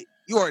 Legit,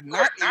 you are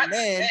not a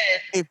man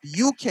if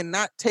you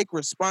cannot take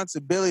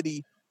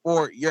responsibility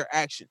for your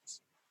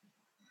actions.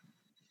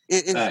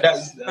 It's not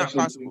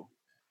possible.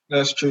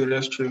 That's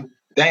true.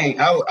 Dang,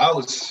 I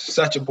was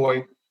such a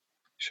boy,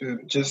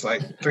 just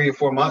like 3 or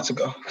 4 months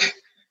ago.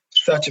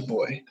 Such a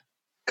boy,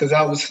 because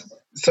I was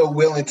so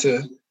willing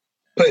to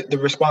put the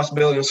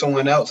responsibility on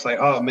someone else. Like,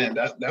 oh man,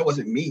 that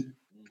wasn't me.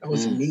 That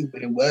wasn't me,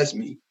 but it was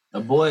me.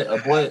 A boy, a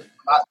lot to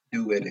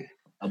do with it.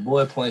 A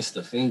boy points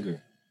the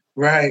finger.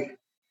 Right.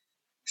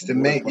 It's the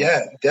main. Yeah,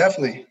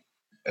 definitely.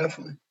 A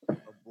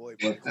boy.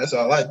 That's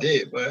all I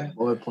did, but. A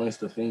boy points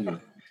the finger.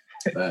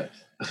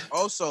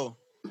 Also,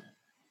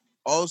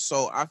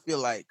 I feel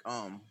like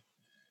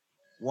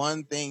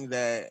one thing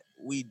that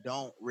we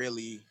don't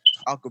really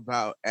talk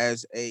about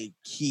as a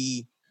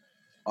key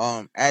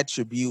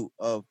attribute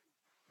of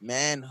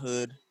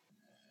manhood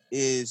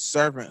is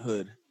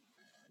servanthood.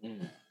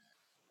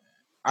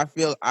 I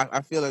feel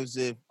as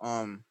if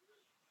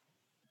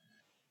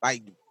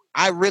like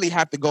I really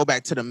have to go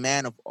back to the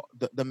man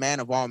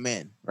of all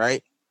men,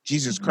 right?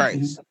 Jesus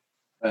Christ.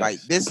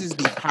 Like this is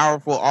the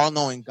powerful,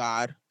 all-knowing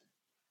God,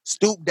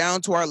 stooped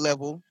down to our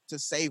level to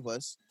save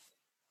us,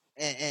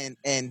 and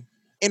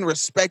in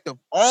respect of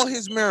all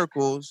his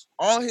miracles,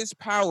 all his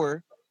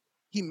power,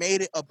 he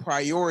made it a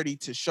priority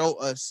to show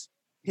us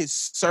his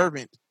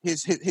servant,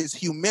 his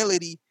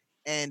humility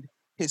and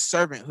his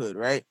servanthood,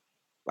 right?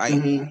 Like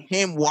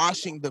him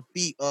washing the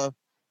feet of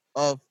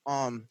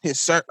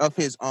his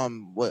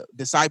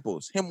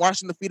disciples, him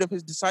washing the feet of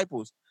his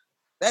disciples.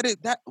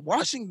 That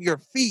washing your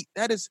feet,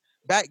 that is,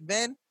 back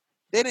then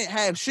they didn't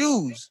have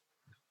shoes.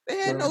 They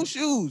had no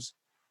shoes.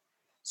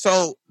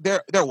 So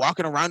they're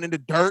walking around in the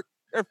dirt,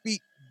 their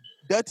feet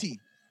dirty.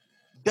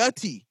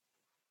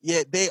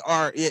 Yet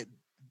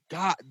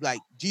God,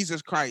 like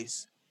Jesus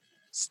Christ,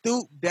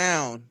 stooped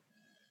down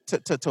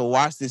to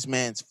wash this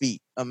man's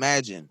feet.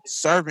 Imagine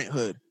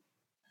servanthood.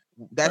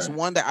 That's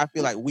one that I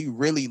feel like we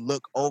really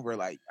look over.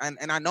 Like, and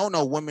I know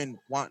no woman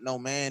want no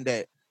man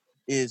that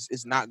is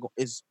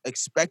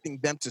expecting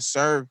them to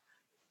serve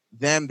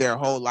them their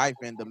whole life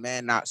and the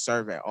man not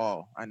serve at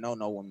all. I know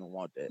no woman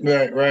want that.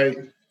 Right.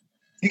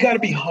 You got to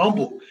be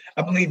humble.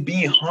 I believe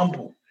being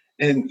humble,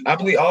 and I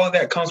believe all of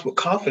that comes with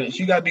confidence.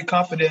 You got to be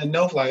confident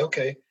enough, like,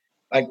 okay,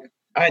 like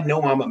I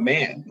know I'm a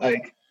man,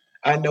 like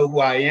I know who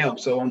I am,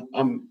 so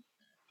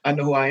I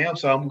know who I am,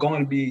 so I'm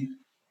going to be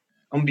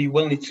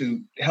willing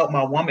to help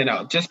my woman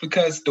out. Just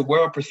because the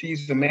world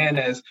perceives a man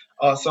as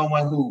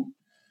someone who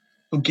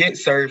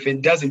gets served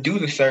and doesn't do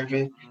the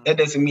serving, that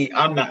doesn't mean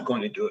I'm not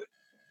going to do it,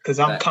 because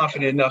I'm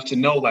confident enough to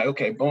know, like,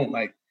 okay, boom,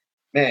 like,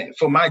 man,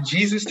 for my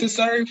Jesus to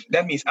serve,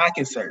 that means I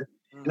can serve.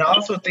 And I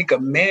also think a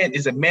man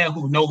is a man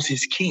who knows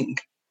his king.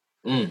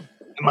 And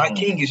my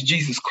king is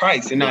Jesus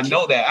Christ. And I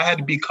know that. I had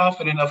to be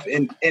confident enough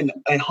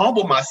and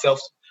humble myself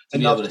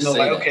enough to know,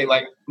 like, okay,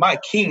 like my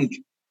king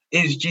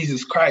is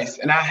Jesus Christ.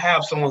 And I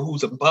have someone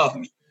who's above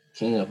me.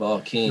 King of all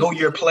kings. Know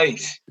your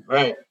place.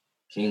 Right.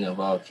 King of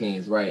all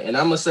kings. Right. And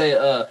I'm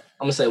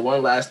gonna say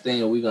one last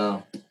thing, and we're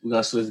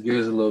gonna switch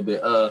gears a little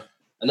bit.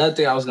 Another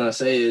thing I was gonna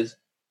say is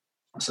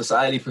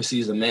society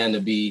perceives a man to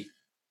be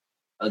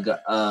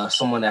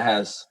someone that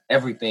has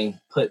everything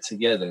put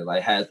together,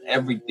 like has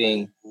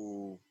everything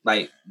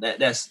like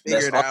that's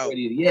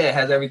already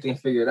has everything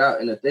figured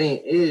out. And the thing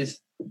is,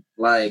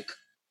 like,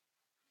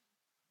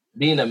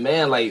 being a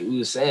man, like we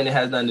were saying, it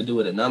has nothing to do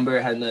with a number,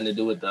 it has nothing to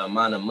do with the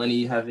amount of money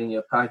you have in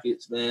your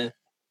pockets, man.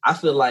 I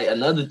feel like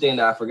another thing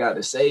that I forgot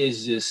to say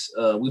is just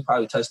we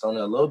probably touched on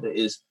it a little bit,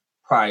 is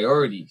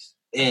priorities.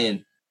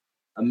 And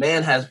a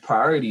man has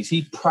priorities.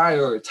 He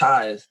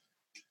prioritizes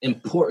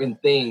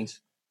important things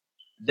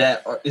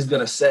that is going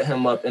to set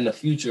him up in the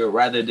future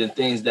rather than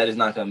things that is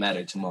not going to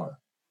matter tomorrow.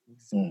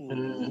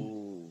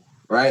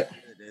 Right?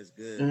 That's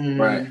good.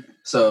 Right.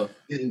 So,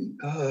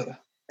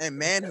 and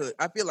manhood,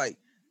 I feel like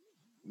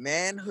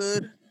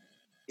manhood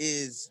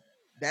is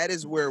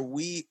where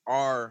we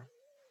are.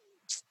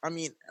 I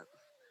mean,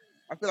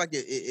 I feel like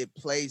it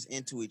plays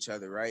into each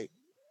other, right?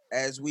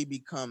 As we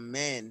become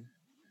men,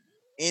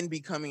 in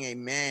becoming a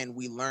man,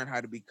 we learn how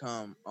to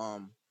become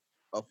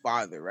a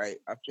father, right?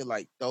 I feel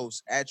like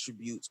those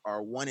attributes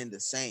are one and the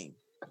same.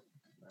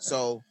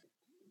 So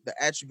the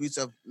attributes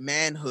of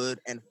manhood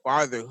and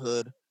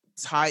fatherhood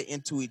tie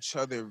into each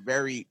other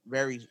very,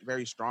 very,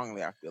 very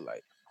strongly, I feel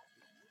like.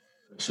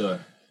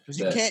 Sure. Because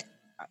you can't,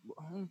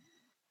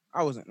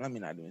 let me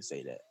not even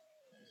say that.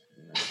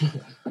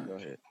 Go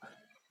ahead.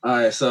 All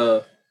right,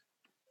 so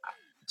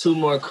 2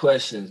 more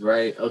questions,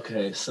 right?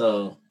 Okay,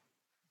 so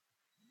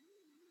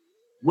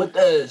what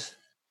does,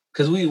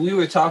 because we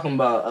were talking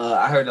about,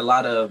 I heard a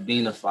lot of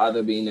being a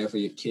father, being there for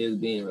your kids,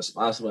 being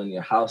responsible in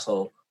your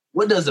household.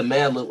 What does a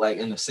man look like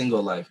in a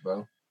single life,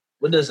 bro?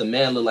 What does a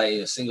man look like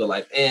in a single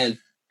life? And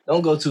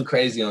don't go too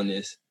crazy on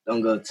this.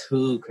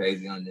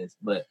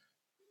 But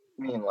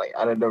You mean like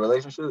out of the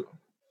relationship?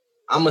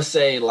 I'm going to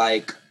say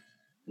like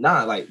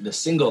the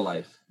single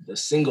life.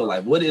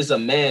 What is a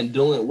man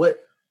doing? What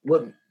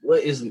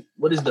is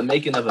the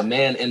making of a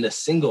man in the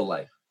single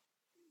life?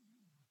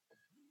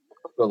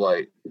 I feel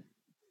like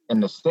in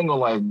the single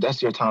life,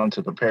 that's your time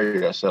to prepare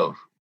yourself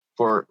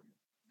for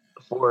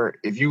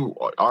if you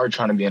are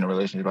trying to be in a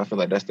relationship. I feel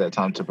like that's that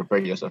time to prepare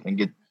yourself and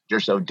get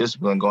yourself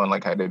disciplined going,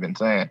 like how they've been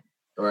saying.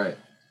 Right.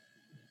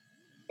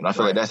 And I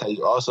feel like that's how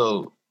you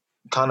also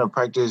kind of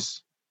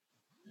practice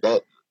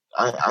that.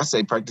 I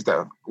say practice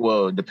that.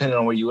 Well, depending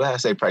on where you at, I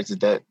say practice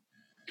that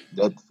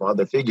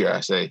father figure.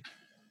 I say.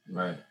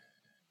 Right.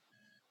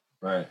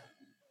 For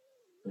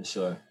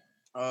sure.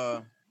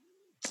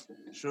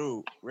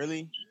 True.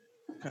 Really?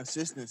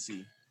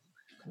 Consistency.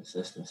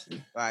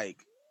 Like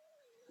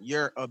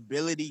your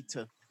ability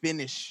to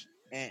finish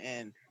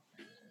and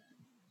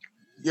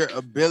your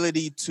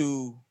ability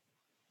to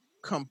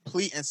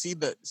complete and see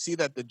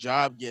that the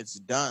job gets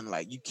done.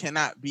 Like you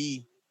cannot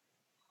be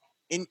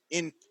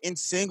in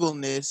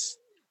singleness.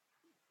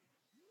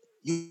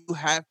 You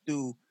have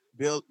to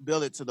build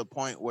it to the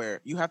point where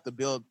you have to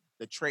build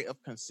the trait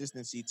of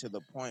consistency to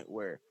the point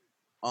where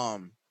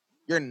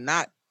you're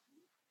not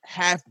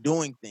half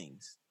doing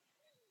things.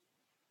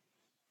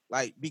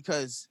 Like,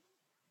 because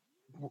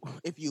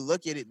if you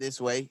look at it this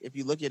way,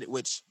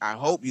 which I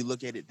hope you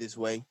look at it this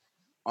way,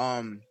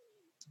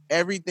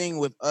 everything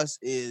with us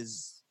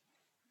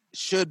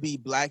should be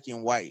black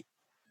and white.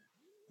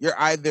 You're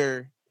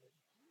either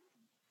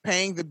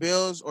paying the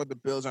bills or the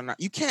bills are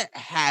not. You can't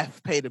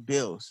half pay the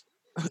bills.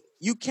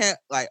 You can't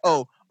like,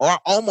 or I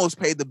almost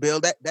paid the bill.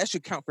 That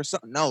should count for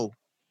something. No.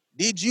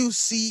 Did you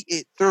see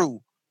it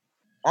through?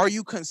 Are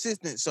you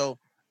consistent? So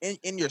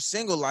in your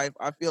single life,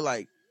 I feel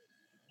like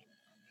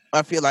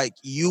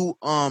you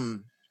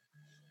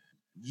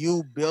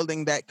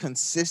building that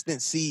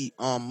consistency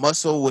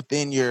muscle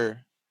within your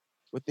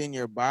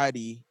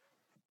body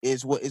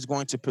is what is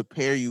going to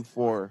prepare you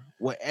for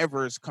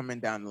whatever is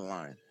coming down the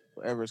line.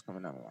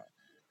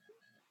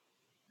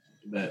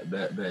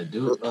 Bet,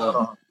 dude.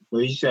 So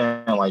you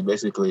saying like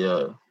basically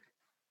you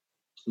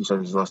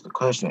said just lost the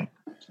question.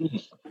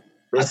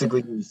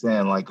 Basically you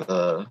saying like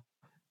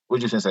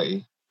what'd you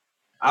say?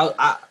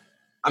 I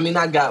mean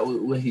I got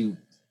what he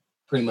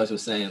pretty much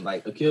was saying.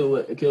 Like Akil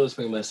was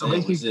pretty much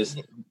saying was just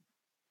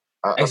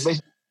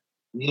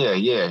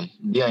yeah,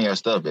 be on your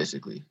stuff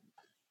basically.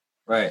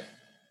 Right.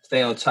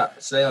 Stay on top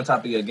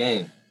of your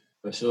game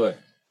for sure.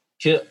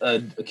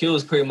 Akil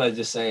was pretty much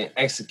just saying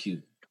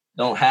execute.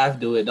 Don't half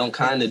do it. Don't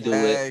kind of do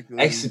it.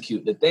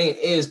 Execute. The thing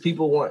is,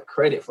 people want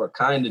credit for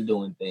kind of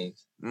doing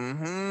things.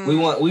 Mm-hmm.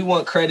 We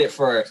want credit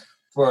for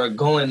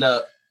going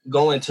to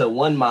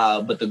 1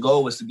 mile, but the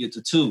goal was to get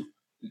to 2.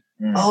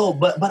 Mm. Oh,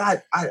 but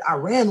I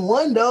ran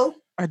 1 though.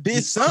 I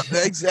did something.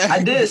 Exactly.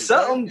 I did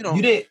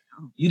something.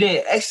 You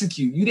didn't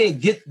execute. You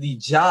didn't get the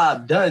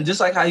job done.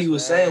 Just like how you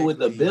was saying with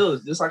the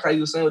bills.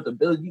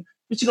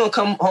 But you gonna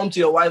come home to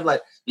your wife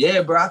like,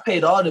 yeah, bro, I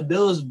paid all the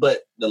bills,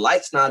 but the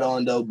light's not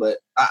on though. But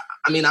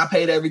I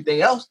paid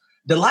everything else.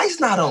 The light's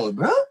not on,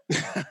 bro. You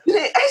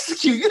didn't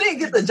execute. You didn't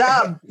get the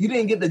job. You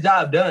didn't get the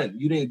job done.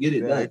 You didn't get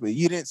it done.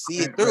 You didn't see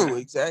it through.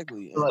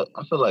 Exactly.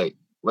 I feel like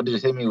what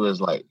just hit me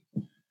was like,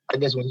 I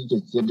guess when you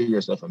consider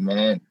yourself a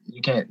man,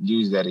 you can't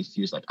use that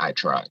excuse like I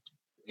tried.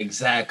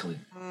 Exactly.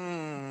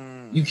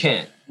 You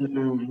can't.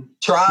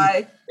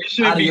 Try. It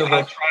shouldn't be I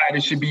tried.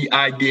 It should be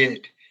I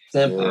did.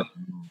 Simple. Yeah.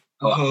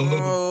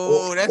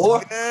 Oh, that's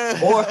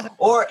good.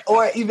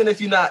 Or even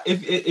if you're not,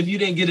 if you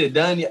didn't get it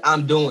done,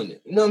 I'm doing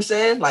it. You know what I'm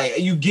saying? Like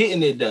you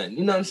getting it done.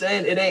 You know what I'm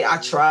saying? It ain't I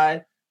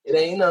tried. It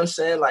ain't, you know what I'm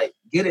saying? Like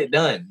get it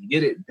done.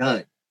 Get it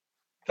done.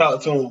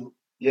 Talk to him.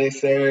 Yes,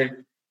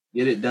 sir.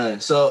 Get it done.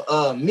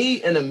 So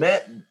me and the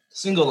man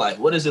single life,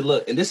 what does it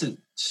look? And this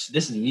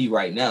is me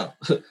right now.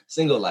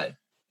 Single life.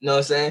 You know what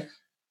I'm saying?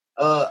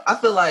 I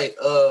feel like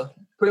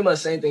pretty much the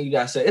same thing you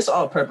guys said. It's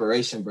all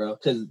preparation, bro.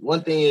 Because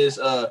one thing is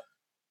a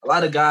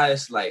lot of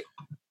guys I'm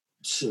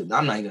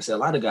not even gonna say a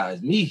lot of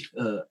guys. Me,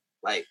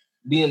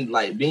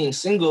 being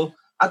single,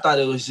 I thought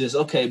it was just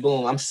okay.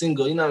 Boom, I'm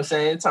single. You know what I'm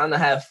saying? Time to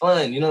have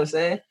fun. You know what I'm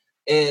saying?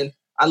 And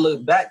I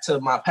look back to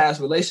my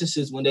past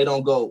relationships when they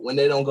don't go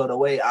the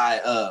way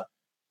I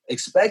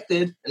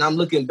expected, and I'm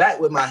looking back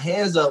with my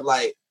hands up,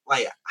 like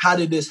how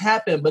did this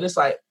happen? But it's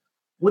like,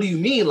 what do you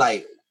mean?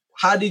 Like,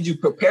 how did you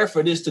prepare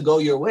for this to go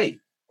your way? You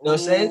know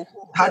what I'm saying?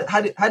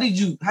 How did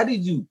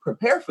you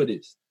prepare for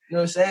this? You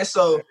know what I'm saying?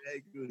 So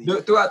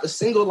throughout the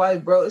single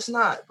life, bro, it's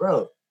not,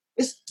 bro.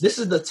 This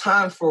is the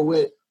time for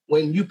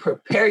when you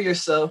prepare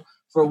yourself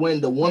for when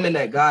the woman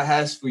that God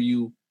has for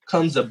you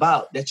comes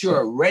about, that you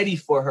are ready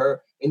for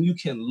her and you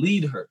can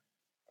lead her.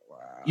 Wow.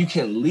 You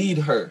can lead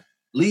her.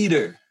 Lead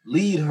her.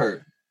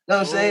 You know what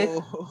I'm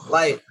saying?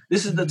 Like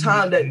this is the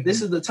time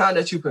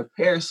that you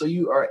prepare so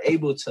you are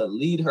able to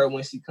lead her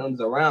when she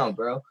comes around,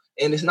 bro.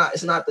 And it's not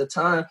the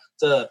time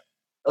to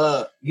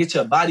get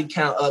your body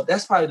count up.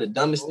 That's probably the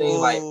dumbest thing.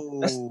 Like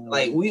that's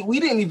like we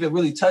didn't even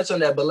really touch on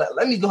that, but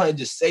let me go ahead and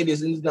just say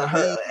this, and it's gonna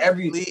hurt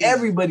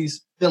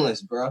everybody's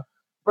feelings, bro.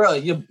 Bro,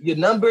 your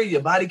number,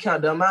 your body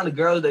count, the amount of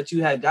girls that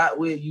you had got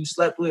with, you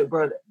slept with,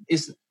 bro.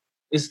 It's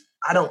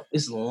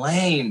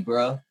lame,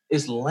 bro.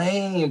 It's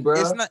lame,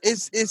 bro. It's not.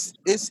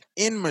 It's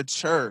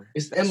immature.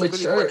 It's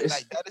immature.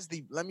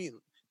 Really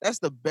that's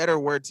the better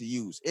word to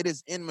use. It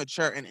is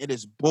immature and it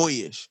is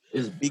boyish.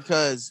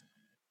 Because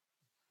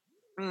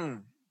I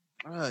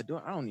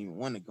don't even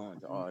want to go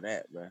into all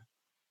that, bro.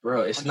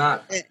 Bro, it's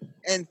not.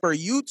 And for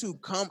you to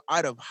come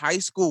out of high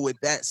school with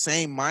that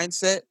same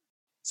mindset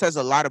says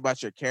a lot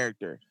about your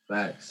character.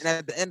 Facts. And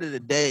at the end of the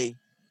day,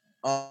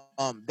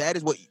 that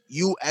is what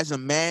you as a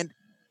man,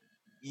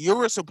 you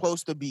were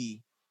supposed to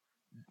be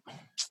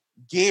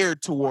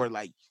geared toward.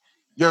 Like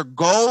your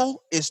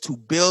goal is to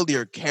build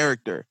your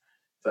character.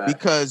 Facts.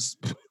 Because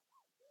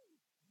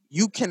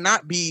you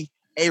cannot be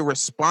a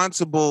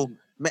responsible.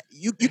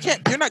 You're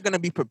not going to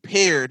be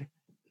prepared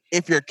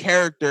if your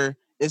character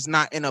is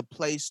not in a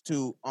place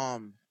to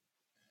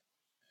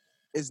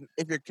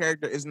if your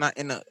character is not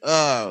in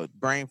a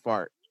brain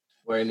fart.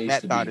 Where it needs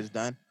that to thought be. Is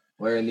done.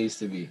 Where it needs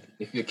to be.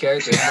 If your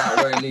character is not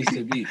where it needs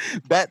to be.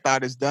 That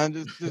thought is done.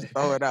 Just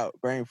throw it out.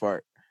 Brain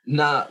fart.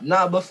 Nah,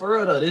 but for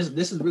real though,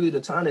 this is really the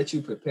time that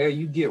you prepare,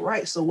 you get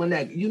right. So when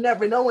that, you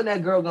never know when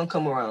that girl gonna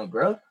come around,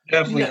 bro.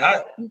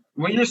 Definitely.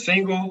 When you're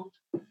single,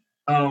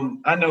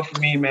 I know for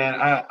me, man,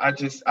 I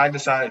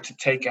decided to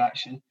take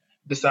action,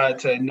 decided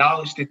to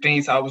acknowledge the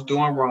things I was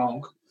doing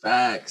wrong.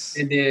 Facts.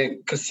 And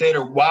then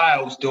consider why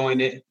I was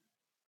doing it.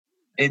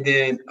 And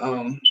then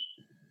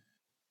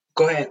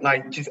go ahead,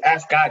 like just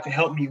ask God to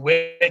help me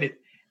with it.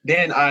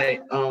 Then I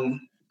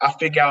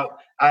figure out,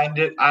 I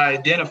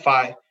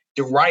identify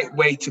the right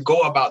way to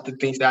go about the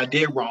things that I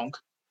did wrong.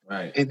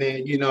 Right. And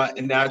then,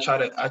 and then I try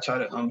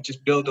to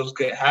just build those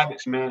good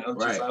habits, man, of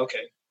just like,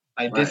 okay,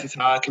 like this is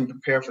how I can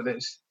prepare for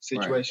this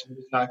situation.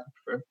 This is how I can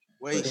prepare.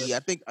 Wait, I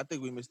think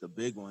we missed a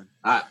big one.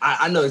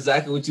 I know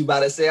exactly what you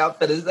about to say. I'm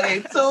finna say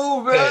it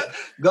too, bro.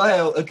 Go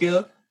ahead,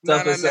 Akil.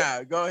 No.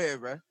 Go ahead,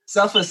 bro.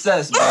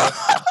 Self-assess, bro.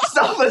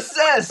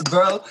 Self-assess,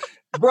 bro.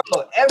 Bro,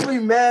 every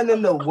man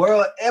in the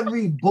world,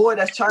 every boy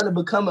that's trying to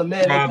become a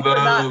man,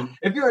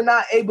 if you're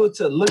not able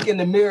to look in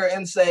the mirror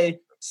and say,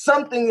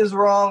 something is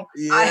wrong,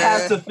 I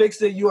have to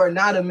fix it, you are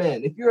not a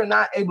man. If you're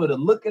not able to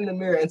look in the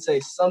mirror and say,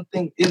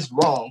 something is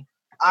wrong,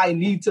 I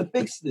need to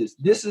fix this.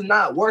 This is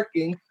not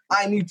working.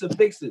 I need to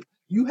fix it.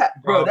 You have,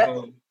 bro,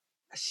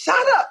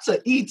 shout out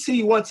to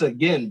E.T. once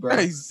again, bro.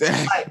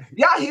 Exactly. Like,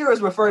 y'all hear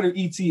us refer to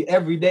E.T.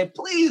 every day.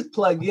 Please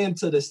plug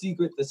into the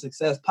Secret to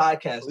Success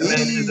podcast. Man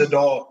is a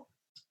dog.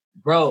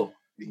 Bro,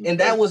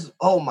 and that was,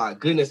 oh my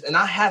goodness. And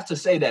I have to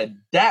say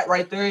that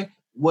right there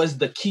was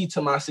the key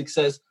to my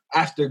success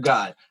after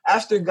God.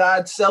 After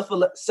God,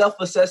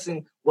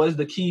 self-assessing was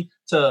the key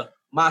to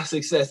my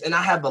success. And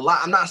I have a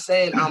lot. I'm not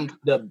saying I'm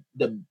the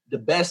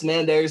best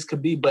man there is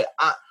could be, but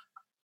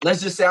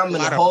let's just say I'm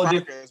in a whole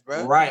different,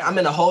 right? I'm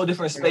in a whole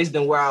different space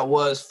than where I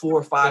was 4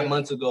 or 5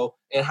 months ago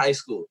in high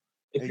school.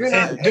 If you're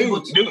not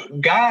able to,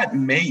 dude, God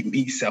made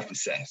me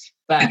self-assess.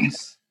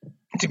 Facts.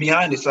 To be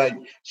honest, like,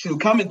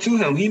 coming to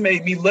him, he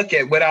made me look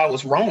at what I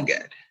was wrong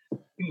at.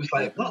 He was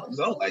like, "Look,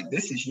 Zo, like,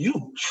 this is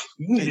you.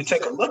 You need to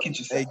take a look at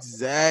yourself."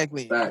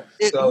 Exactly.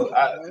 So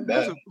I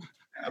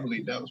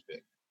believe that was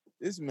big.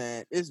 This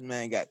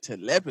man got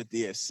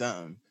telepathy or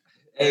something.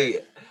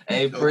 Hey,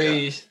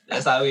 preach.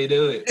 That's how we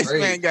do it. This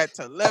man got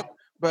telepathy,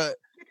 but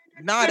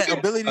the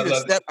ability to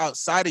step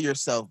outside of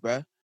yourself,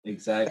 bro.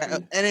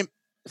 Exactly. And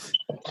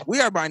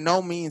we are by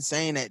no means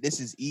saying that this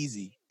is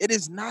easy. It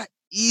is not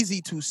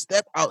easy to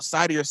step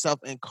outside of yourself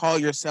and call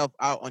yourself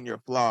out on your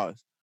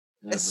flaws.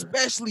 Never.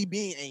 Especially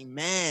being a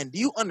man. Do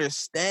you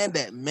understand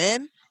that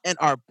men and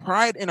our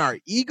pride and our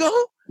ego?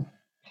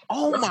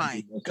 Oh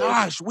my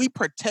gosh, we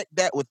protect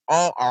that with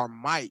all our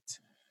might.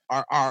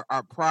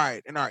 Our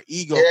pride and our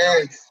ego.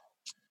 Yes.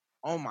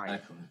 Oh my.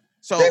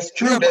 So that's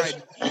true.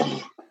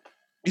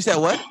 You said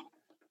what?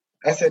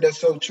 I said that's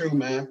so true,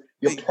 man.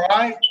 Your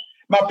pride,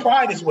 my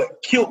pride is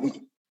what killed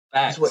me.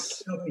 That's what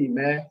killed me,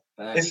 man.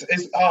 It's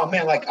oh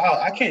man, like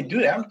I can't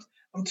do that.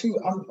 I'm too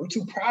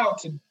proud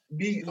to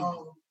be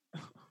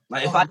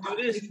like if I do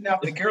this, now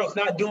the girl's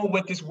not doing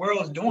what this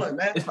world is doing,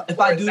 man. If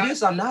I do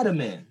this, I'm not a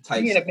man.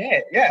 Being a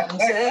man, yeah. I'm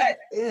saying,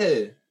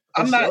 yeah.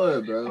 I'm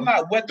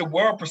not what the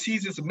world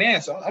perceives as a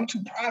man, so I'm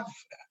too proud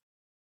for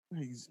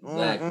that.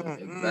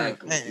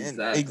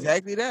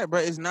 Exactly that, bro.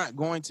 It's not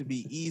going to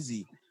be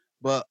easy,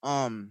 but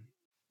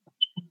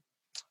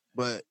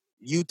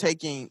you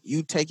taking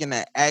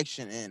that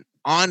action and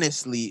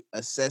honestly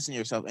assessing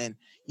yourself, and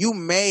you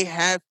may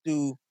have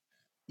to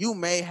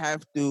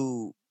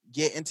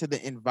get into the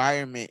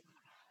environment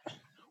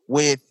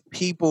with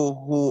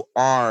people who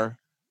are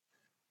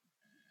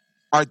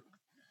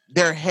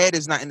their head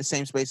is not in the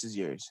same space as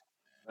yours.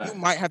 You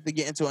might have to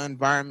get into an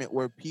environment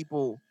where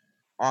people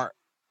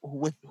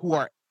who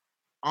are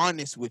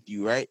honest with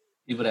you, right?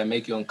 People that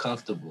make you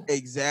uncomfortable.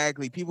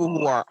 Exactly. People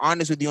who are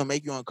honest with you and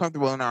make you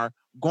uncomfortable and are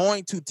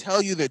going to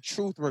tell you the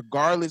truth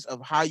regardless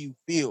of how you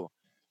feel.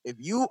 If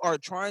you are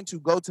trying to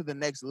go to the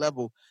next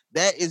level,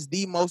 that is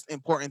the most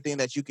important thing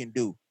that you can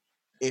do.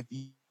 If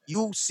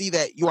you see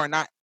that you are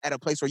not at a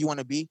place where you want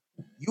to be,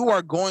 you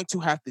are going to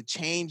have to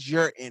change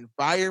your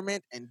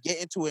environment and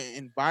get into an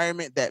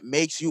environment that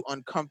makes you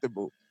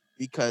uncomfortable.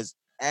 Because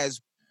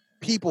as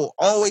people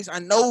always, I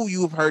know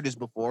you've heard this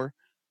before,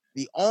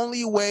 the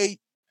only way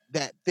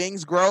that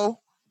things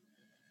grow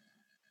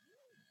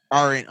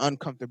are in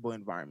uncomfortable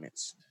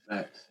environments.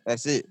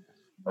 That's it.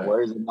 The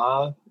words of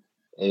Nav.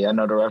 Hey, I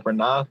know the rapper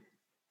Nav.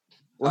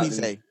 What he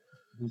say?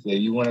 He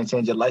said, "You want to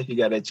change your life, you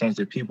got to change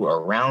the people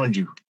around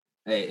you."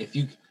 Hey,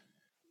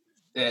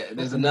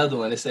 there's another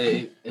one. They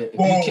say,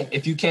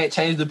 if you can't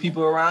change the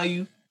people around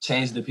you,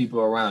 change the people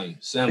around you.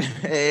 Simple.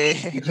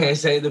 You can't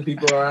change the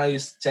people around you,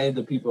 change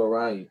the people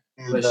around you.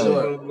 For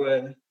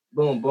sure.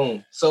 Boom,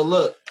 boom. So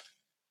look,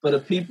 for the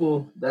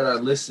people that are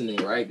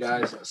listening, right,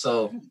 guys?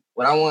 So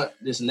what I want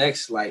this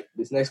next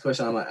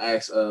question I'm gonna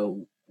ask,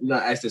 we're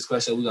gonna ask this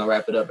question, we're gonna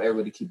wrap it up,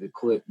 everybody keep it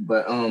quick.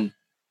 But what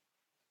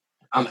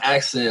I'm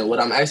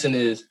asking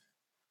is,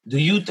 do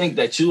you think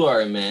that you are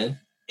a man?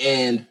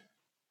 And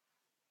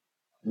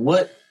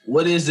what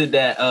is it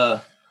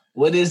that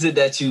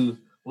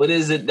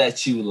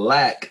you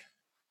lack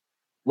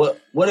what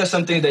are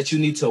some things that you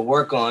need to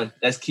work on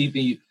that's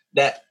keeping you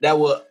that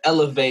will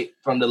elevate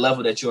from the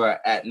level that you are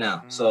at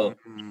now? So,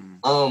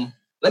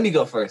 let me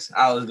go first.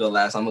 I always go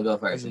last. I'm gonna go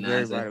first. That's a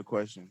very vital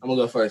question. I'm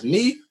gonna go first.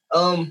 Me,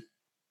 I'm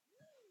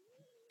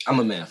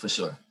a man for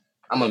sure.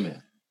 I'm a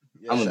man.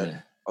 Yes, I'm a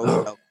man.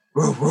 Oh,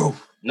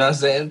 roof. You know what I'm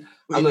saying?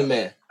 I'm a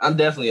man. I'm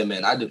definitely a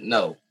man. I do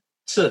no.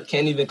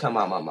 Can't even come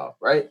out my mouth,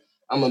 right?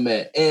 I'm a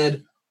man.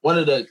 And one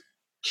of the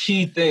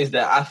key things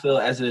that I feel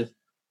as if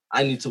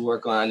I need to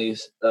work on, I need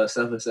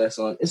self-assess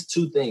on, is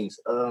two things.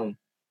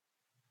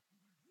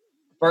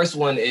 First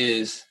one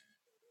is...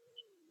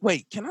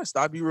 Wait, can I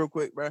stop you real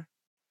quick, bro?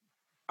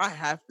 I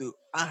have to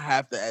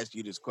ask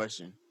you this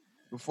question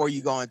before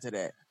you go into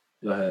that.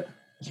 Go ahead.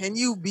 Can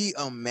you be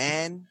a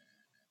man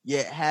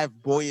yet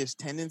have boyish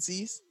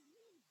tendencies?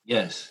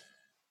 Yes.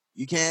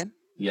 You can?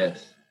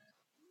 Yes.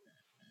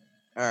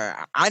 All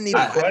right. I need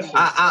a question.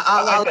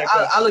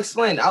 I'll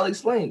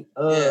explain.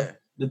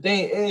 The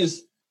thing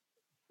is,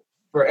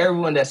 for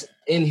everyone that's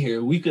in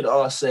here, we could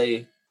all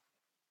say,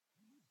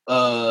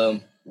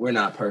 we're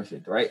not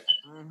perfect, right?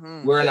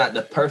 Mm-hmm. We're not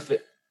the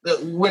perfect.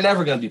 We're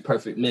never going to be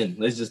perfect men.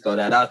 Let's just throw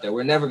that out there.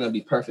 We're never going to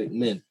be perfect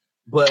men.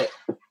 But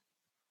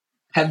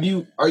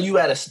are you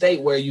at a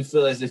state where you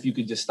feel as if you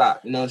could just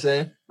stop? You know what I'm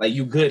saying? Like,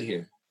 you good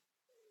here.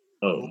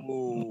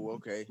 Oh,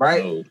 okay.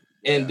 Right? Oh,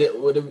 yeah. And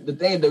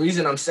the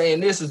reason I'm saying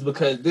this is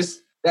because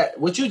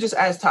what you just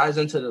asked ties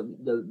into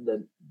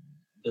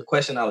the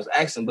question I was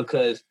asking,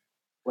 because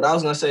what I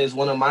was going to say is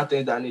one of my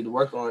things that I need to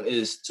work on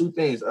is two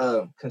things,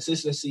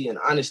 consistency and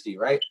honesty,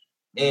 right?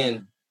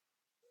 And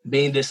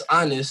being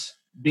dishonest,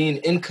 being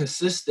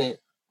inconsistent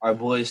are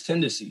boys'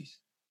 tendencies.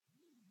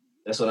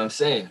 That's what I'm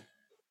saying.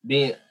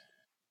 Being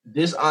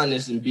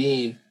dishonest and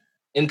being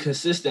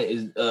inconsistent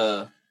is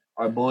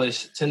are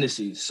boys'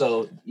 tendencies.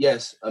 So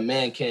yes, a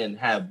man can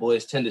have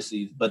boys'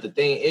 tendencies, but the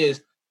thing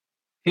is,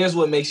 here's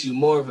what makes you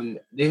more of a.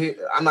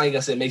 I'm not even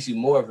gonna say makes you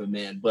more of a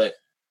man, but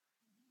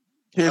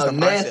here's the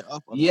mindset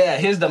of a man. Yeah,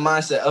 here's the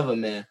mindset of a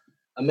man.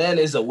 A man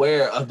is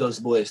aware of those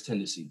boys'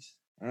 tendencies.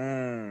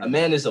 A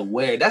man is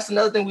aware. That's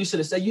another thing we should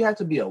have said. You have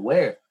to be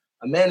aware.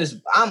 A man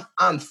is.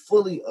 I'm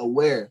fully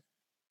aware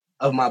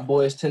of my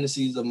boys'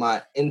 tendencies, of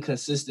my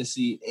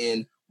inconsistency,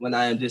 and when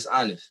I am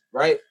dishonest,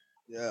 right?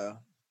 Yeah.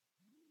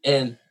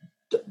 And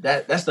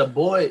that's the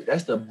boy.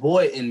 That's the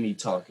boy in me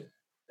talking.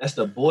 That's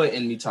the boy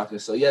in me talking.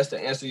 So yes, to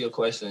answer your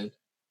question,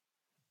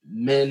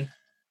 men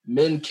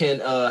can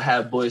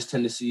have boys'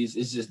 tendencies.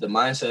 It's just the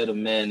mindset of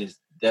man is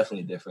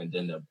definitely different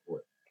than the boy.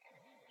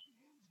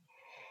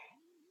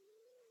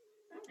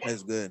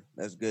 That's good.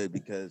 That's good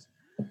because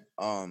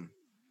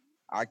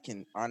I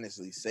can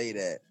honestly say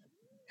that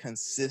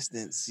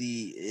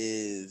consistency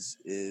is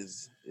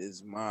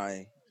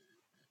mine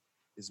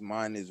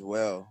as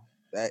well.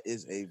 That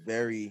is a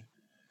very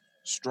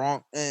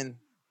strong, and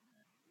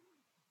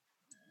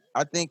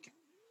I think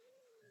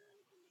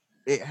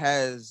it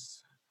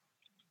has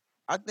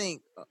a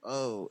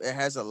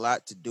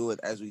lot to do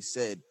with, as we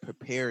said,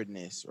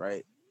 preparedness,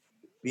 right?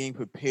 Being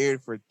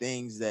prepared for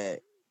things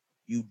that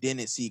you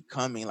didn't see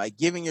coming, like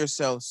giving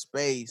yourself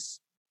space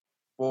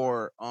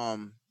for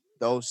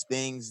those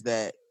things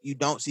that you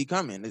don't see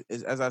coming,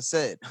 as I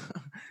said,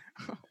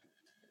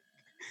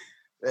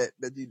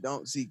 that you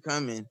don't see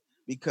coming.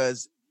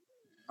 Because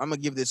I'm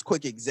gonna give this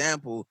quick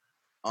example.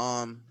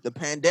 The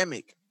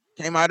pandemic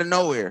came out of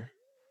nowhere,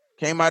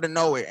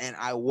 and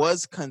I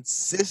was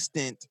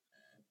consistent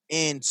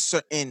in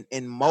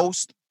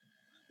most.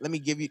 Let me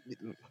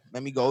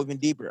go even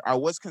deeper. I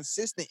was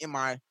consistent in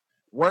my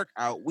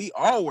workout. We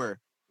all were.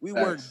 We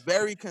were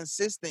very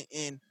consistent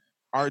in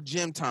our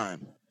gym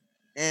time.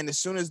 And as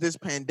soon as this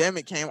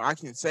pandemic came, I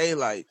can say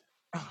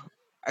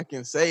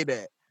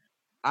that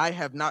I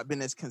have not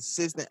been as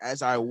consistent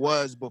as I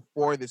was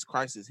before this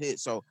crisis hit.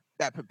 So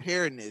that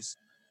preparedness,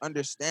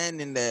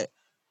 understanding that,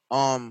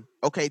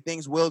 okay,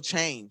 things will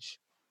change,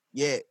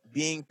 yet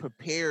being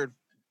prepared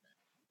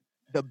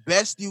the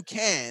best you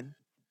can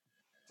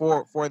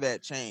for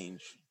that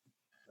change.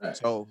 Right.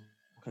 So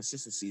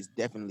consistency is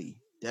definitely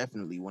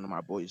one of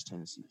my boyish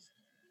tendencies.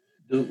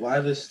 Dude, why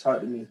this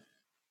talk to me?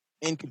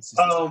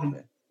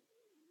 Inconsistency.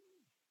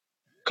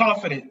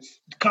 Confidence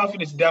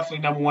definitely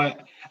number one.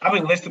 I've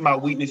been listing my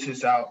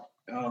weaknesses out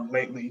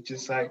lately.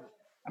 Just like,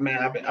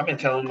 I've been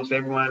telling almost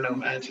everyone I know,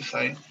 man, just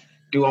like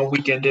do on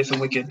weekend this and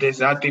weekend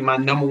this. I think my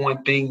number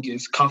one thing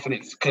is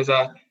confidence because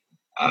I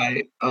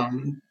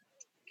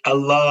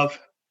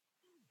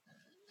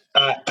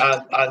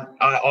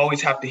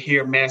always have to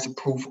hear man's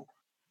approval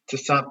to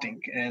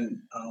something,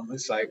 and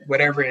it's like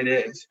whatever it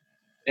is,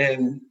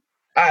 and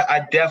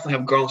I definitely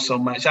have grown so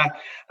much.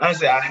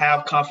 Honestly, I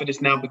have confidence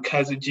now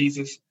because of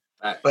Jesus,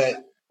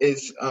 but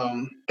it's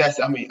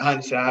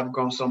honestly, I've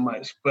grown so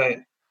much, but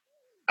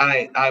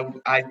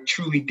I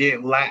truly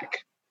did lack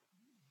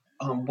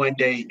one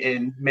day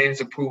in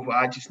man's approval.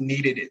 I just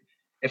needed it.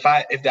 If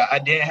I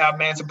didn't have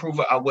man's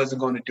approval, I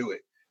wasn't going to do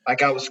it.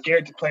 Like I was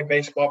scared to play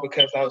baseball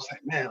because I was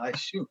like, man, like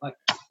shoot, like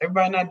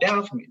everybody not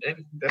down for me. They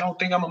don't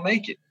think I'm gonna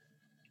make it.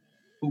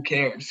 Who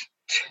cares?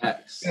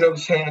 Facts. You know what I'm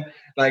saying?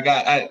 Like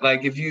I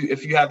like if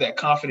you have that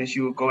confidence,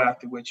 you will go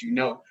after what you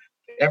know.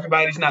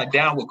 Everybody's not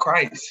down with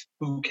Christ.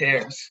 Who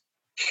cares?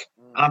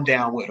 I'm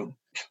down with him.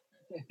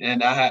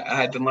 And I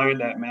had to learn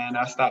that, man.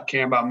 I stopped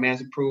caring about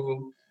man's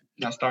approval.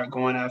 And I started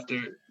going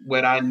after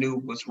what I knew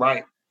was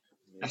right.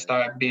 I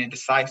started being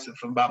decisive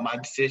about my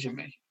decision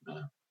making.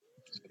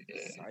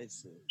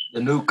 Decisive. The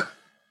nuke.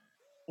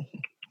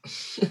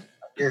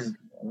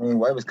 I mean,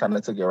 Wavis kind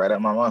of took it right out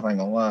of my mouth. I ain't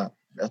gonna lie.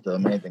 That's the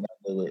main thing I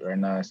do with right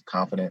now is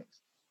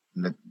confidence.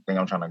 And the thing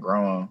I'm trying to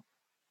grow on.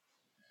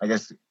 I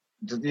guess,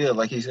 just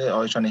like he said,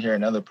 always trying to hear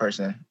another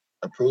person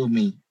approve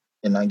me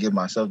and not give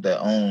myself that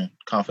own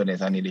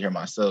confidence I need to hear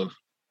myself.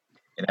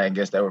 And I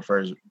guess that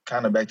refers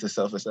kind of back to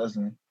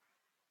self-assessment.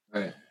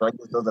 Right. So I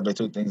guess those are the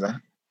two things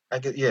I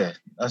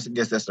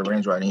guess that's the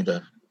range where I need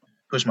to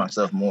push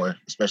myself more,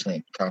 especially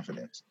in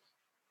confidence.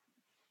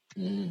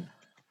 Mm.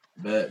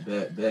 Bet.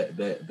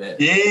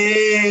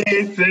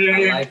 Yes,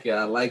 sir.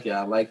 I like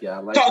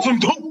it. Talk some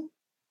dope.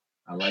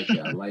 I like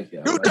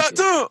it. You talk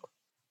to him.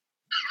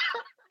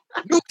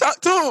 You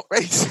talk to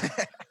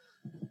him.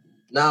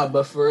 Nah,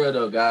 but for real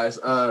though, guys,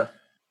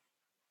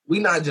 we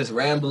not just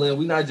rambling.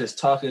 We not just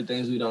talking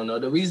things we don't know.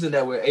 The reason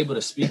that we're able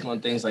to speak on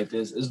things like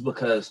this is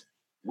because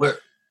we're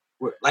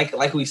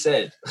like we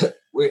said,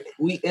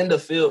 we in the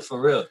field for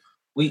real.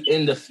 We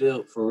in the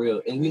field for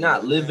real, and we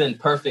not living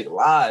perfect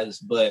lives,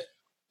 but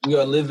we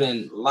are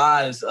living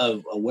lives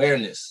of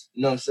awareness.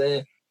 You know what I'm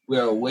saying? We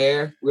are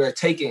aware. We are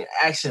taking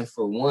action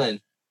for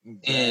one.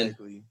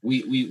 Exactly. And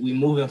we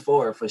moving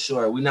forward for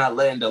sure. We're not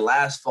letting the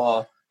last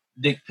fall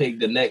dictate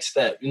the next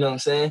step. You know what I'm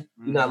saying?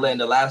 Mm-hmm. We're not letting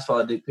the last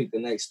fall dictate the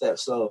next step.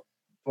 So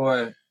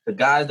for the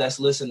guys that's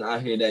listening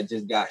out here that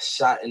just got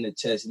shot in the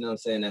chest, you know what I'm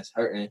saying, that's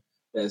hurting,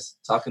 that's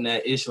talking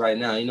that ish right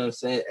now, you know what I'm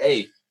saying?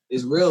 Hey,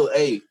 it's real.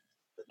 Hey,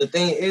 the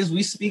thing is,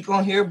 we speak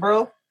on here,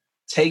 bro.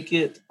 Take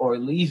it or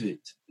leave it.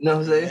 You know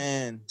what I'm saying?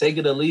 Man. Take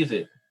it or leave it.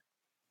 You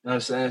know what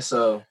I'm saying?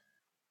 So,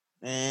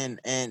 and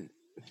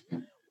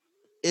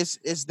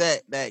it's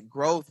that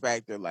growth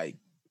factor. Like,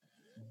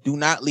 do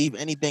not leave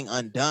anything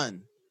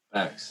undone.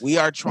 Facts. We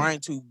are going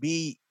to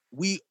be.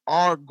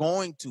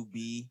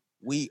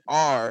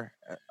 I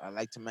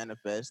like to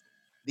manifest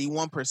the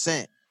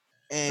 1%,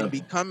 and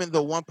becoming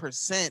the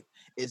 1%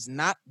 is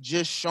not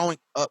just showing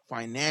up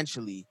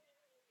financially.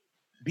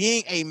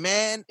 Being a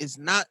man is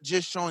not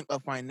just showing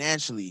up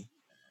financially.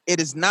 It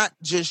is not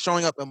just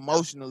showing up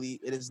emotionally.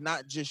 It is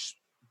not just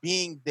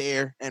being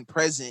there and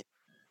present.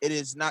 It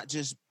is not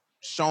just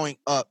showing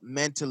up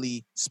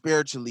mentally,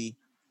 spiritually.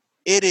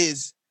 It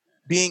is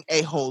being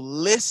a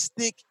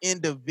holistic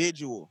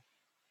individual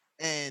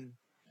and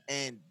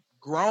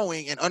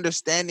growing and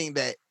understanding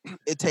that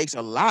it takes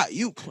a lot.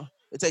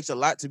 It takes a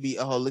lot to be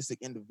a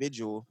holistic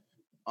individual.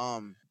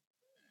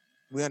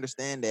 We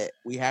understand that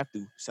we have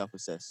to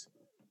self-assess.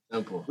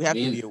 Simple. We have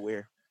to be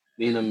aware.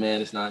 Being a man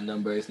is not a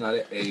number. It's not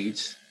an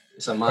age.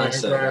 It's a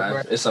mindset,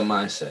 right? It's a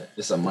mindset.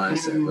 It's a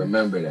mindset.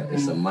 Remember that.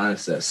 It's a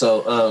mindset.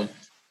 So,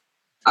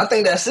 I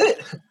think that's it.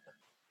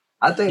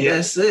 That's it.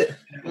 Yes, sir.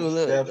 You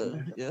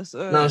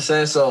know what I'm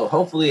saying? So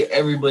hopefully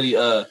everybody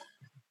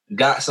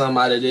got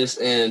something out of this,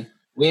 and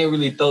we ain't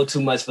really throw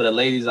too much for the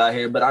ladies out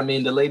here, but I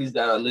mean the ladies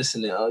that are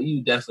listening,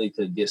 you definitely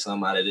could get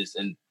something out of this.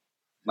 And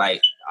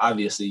like,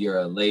 obviously you're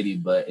a lady,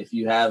 but if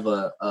you have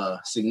a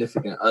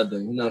significant other,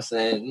 you know what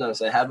I'm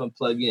saying, have him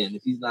plug in.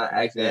 If he's not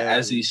acting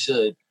as he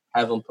should,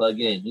 have him plug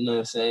in. You know what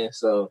I'm saying?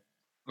 So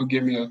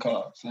give me a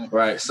call.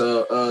 Right.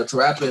 So to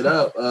wrap it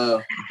up,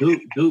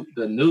 Duke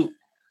the Nuke.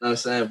 You know what I'm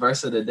saying?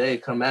 Verse of the day,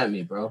 come at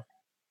me, bro.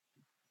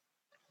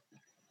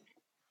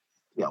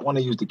 Yeah, I want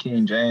to use the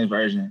King James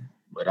version,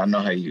 but I know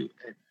how you.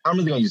 I'm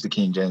really gonna use the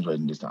King James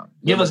version this time.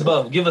 Give us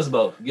both.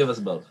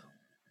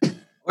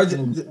 Or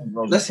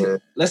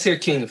let's hear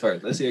King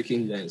first. Let's hear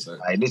King James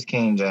first. All right, this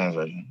King James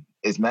version.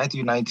 It's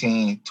Matthew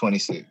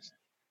 19:26.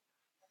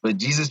 But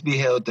Jesus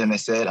beheld them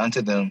and said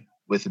unto them,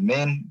 with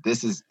men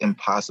this is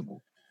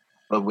impossible,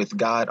 but with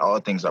God all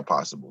things are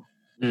possible.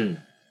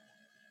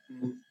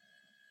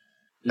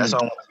 That's why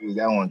I want to use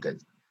that one,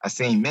 because I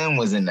seen men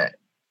was in that.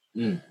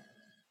 And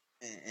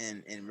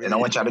I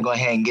want y'all to go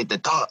ahead and get the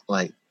thought,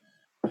 like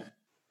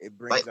it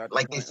brings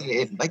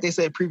like they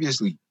said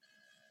previously,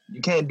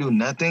 you can't do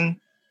nothing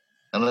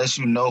unless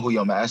you know who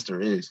your master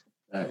is.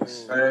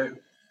 Facts.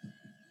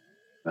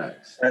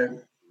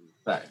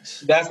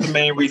 That's the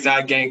main reason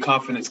I gained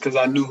confidence, because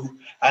I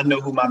know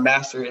who my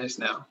master is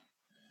now.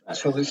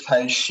 Facts. So it's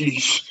like,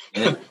 sheesh,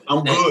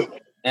 I'm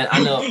good. And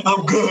I know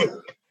I'm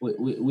good.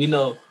 We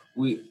know.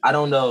 I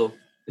don't know.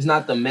 It's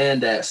not the man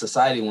that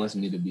society wants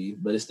me to be,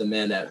 but it's the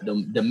man that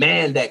the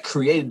man that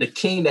created, the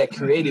king that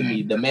created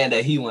me, the man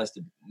that he wants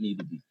me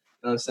to be. You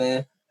know what I'm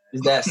saying?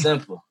 It's that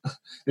simple.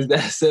 It's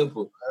that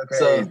simple. Okay.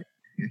 So,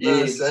 you know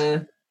what I'm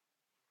saying?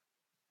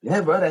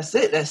 Yeah, bro, that's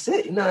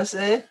it. You know what I'm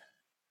saying?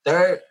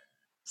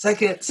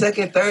 Second,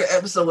 third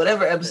episode,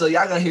 whatever episode,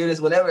 y'all gonna hear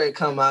this whenever it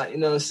come out. You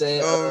know what I'm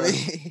saying? Y'all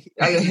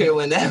gonna hear it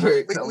whenever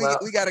it come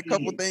out. We got a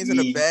couple things in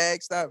the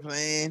bag. Stop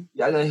playing.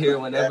 Y'all gonna hear it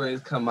whenever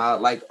it come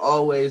out. Like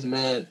always,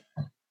 man.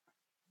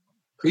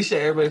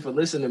 appreciate everybody for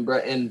listening, bro.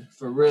 And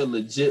for real,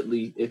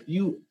 legitly, if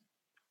you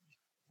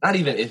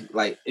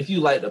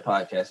like the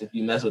podcast, if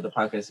you mess with the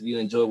podcast, if you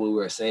enjoy what we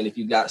were saying, if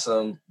you got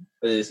some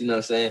for this, you know what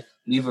I'm saying,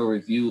 leave a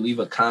review, leave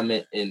a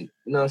comment, and you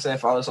know what I'm saying,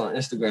 follow us on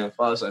Instagram,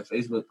 follow us on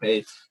Facebook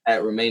page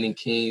at Remaining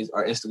Kings,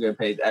 our Instagram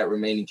page at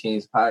Remaining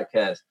Kings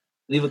Podcast.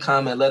 Leave a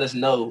comment, let us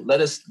know,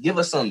 give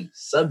us some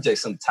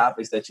subjects, some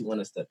topics that you want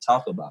us to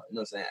talk about. You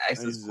know what I'm saying?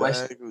 Ask us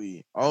questions.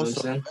 Exactly.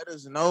 Also, let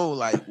us know,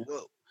 like,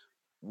 what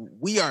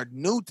we are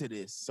new to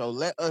this, so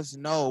let us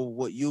know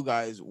what you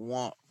guys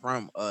want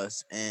from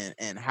us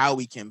and how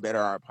we can better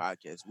our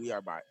podcast. We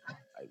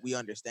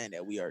understand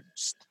that we are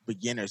just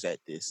beginners at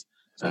this,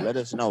 so let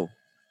us know.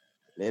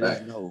 Let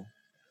us know. You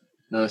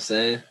know what I'm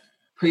saying?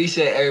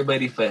 Appreciate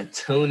everybody for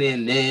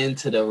tuning in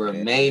to the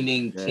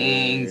Remaining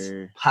Kings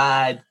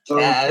podcast. No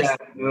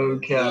cap. You know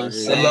what I'm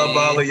saying? I love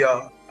all of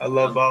y'all. I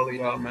love all of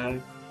y'all, man.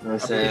 You know what I'm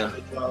saying?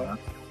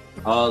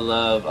 All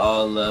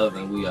love,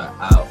 and we are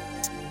out.